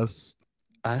just us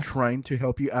us trying to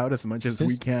help you out as much as we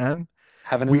just can.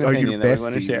 having an We are your opinion that we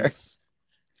want to share. besties.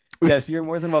 Yes, you're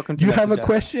more than welcome to You have a message us.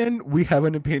 question, we have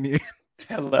an opinion.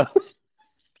 Hello.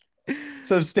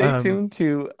 So stay Um, tuned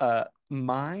to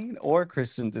mine or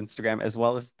Christian's Instagram as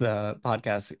well as the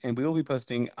podcast, and we will be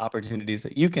posting opportunities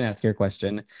that you can ask your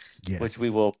question, which we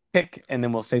yes. will pick, and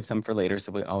then we'll save some for later.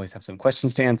 So we always have some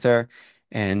questions to answer.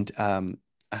 And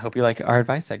I hope you like our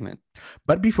advice segment.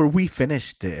 But before we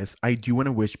finish this, I do want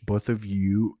to wish both of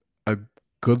you a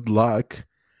good luck.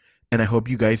 And I hope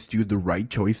you guys do the right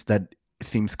choice that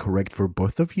seems correct for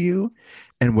both of you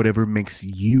and whatever makes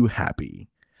you happy.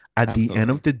 At the end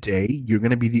Absolutely. of the day, you're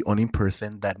going to be the only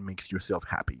person that makes yourself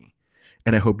happy.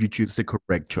 And I hope you choose the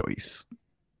correct choice.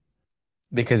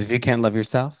 Because if you can't love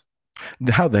yourself,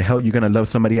 How the hell you gonna love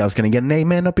somebody else? Can I get an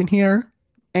amen up in here?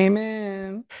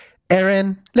 Amen.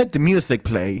 Aaron, let the music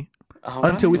play. All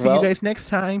Until right. we see you Well, guys next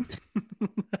time.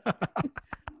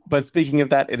 but speaking of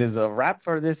that, it is a wrap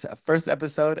for this first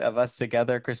episode of us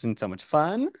together. Kristen, so much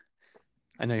fun.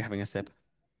 I know you're having a sip.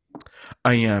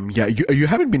 I am. Yeah, you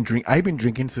haven't been drink. I've been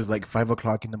drinking since like 5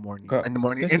 o'clock in the morning. Girl, In the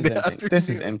morning, this in is the empty. This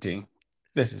is afternoon. empty.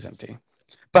 This is empty.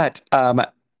 But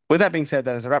with that being said,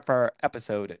 that is a wrap for our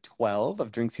episode 12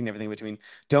 of Drink Scene Everything Between.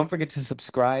 Don't forget to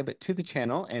subscribe to the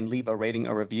channel and leave a rating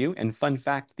or review. And fun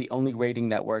fact, the only rating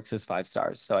that works is 5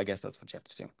 stars. So I guess that's what you have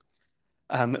to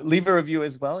do. Leave a review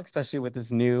as well, especially with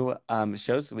this new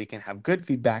show, so we can have good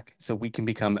feedback, so we can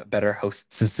become better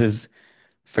hostesses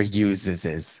for you,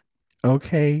 zizzes.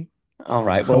 Okay. All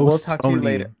right. Well, we'll Host talk to you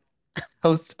later. only.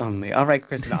 Host only. All right,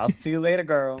 Kristen. I'll see you later,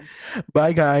 girl.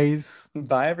 Bye, guys.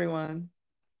 Bye, everyone.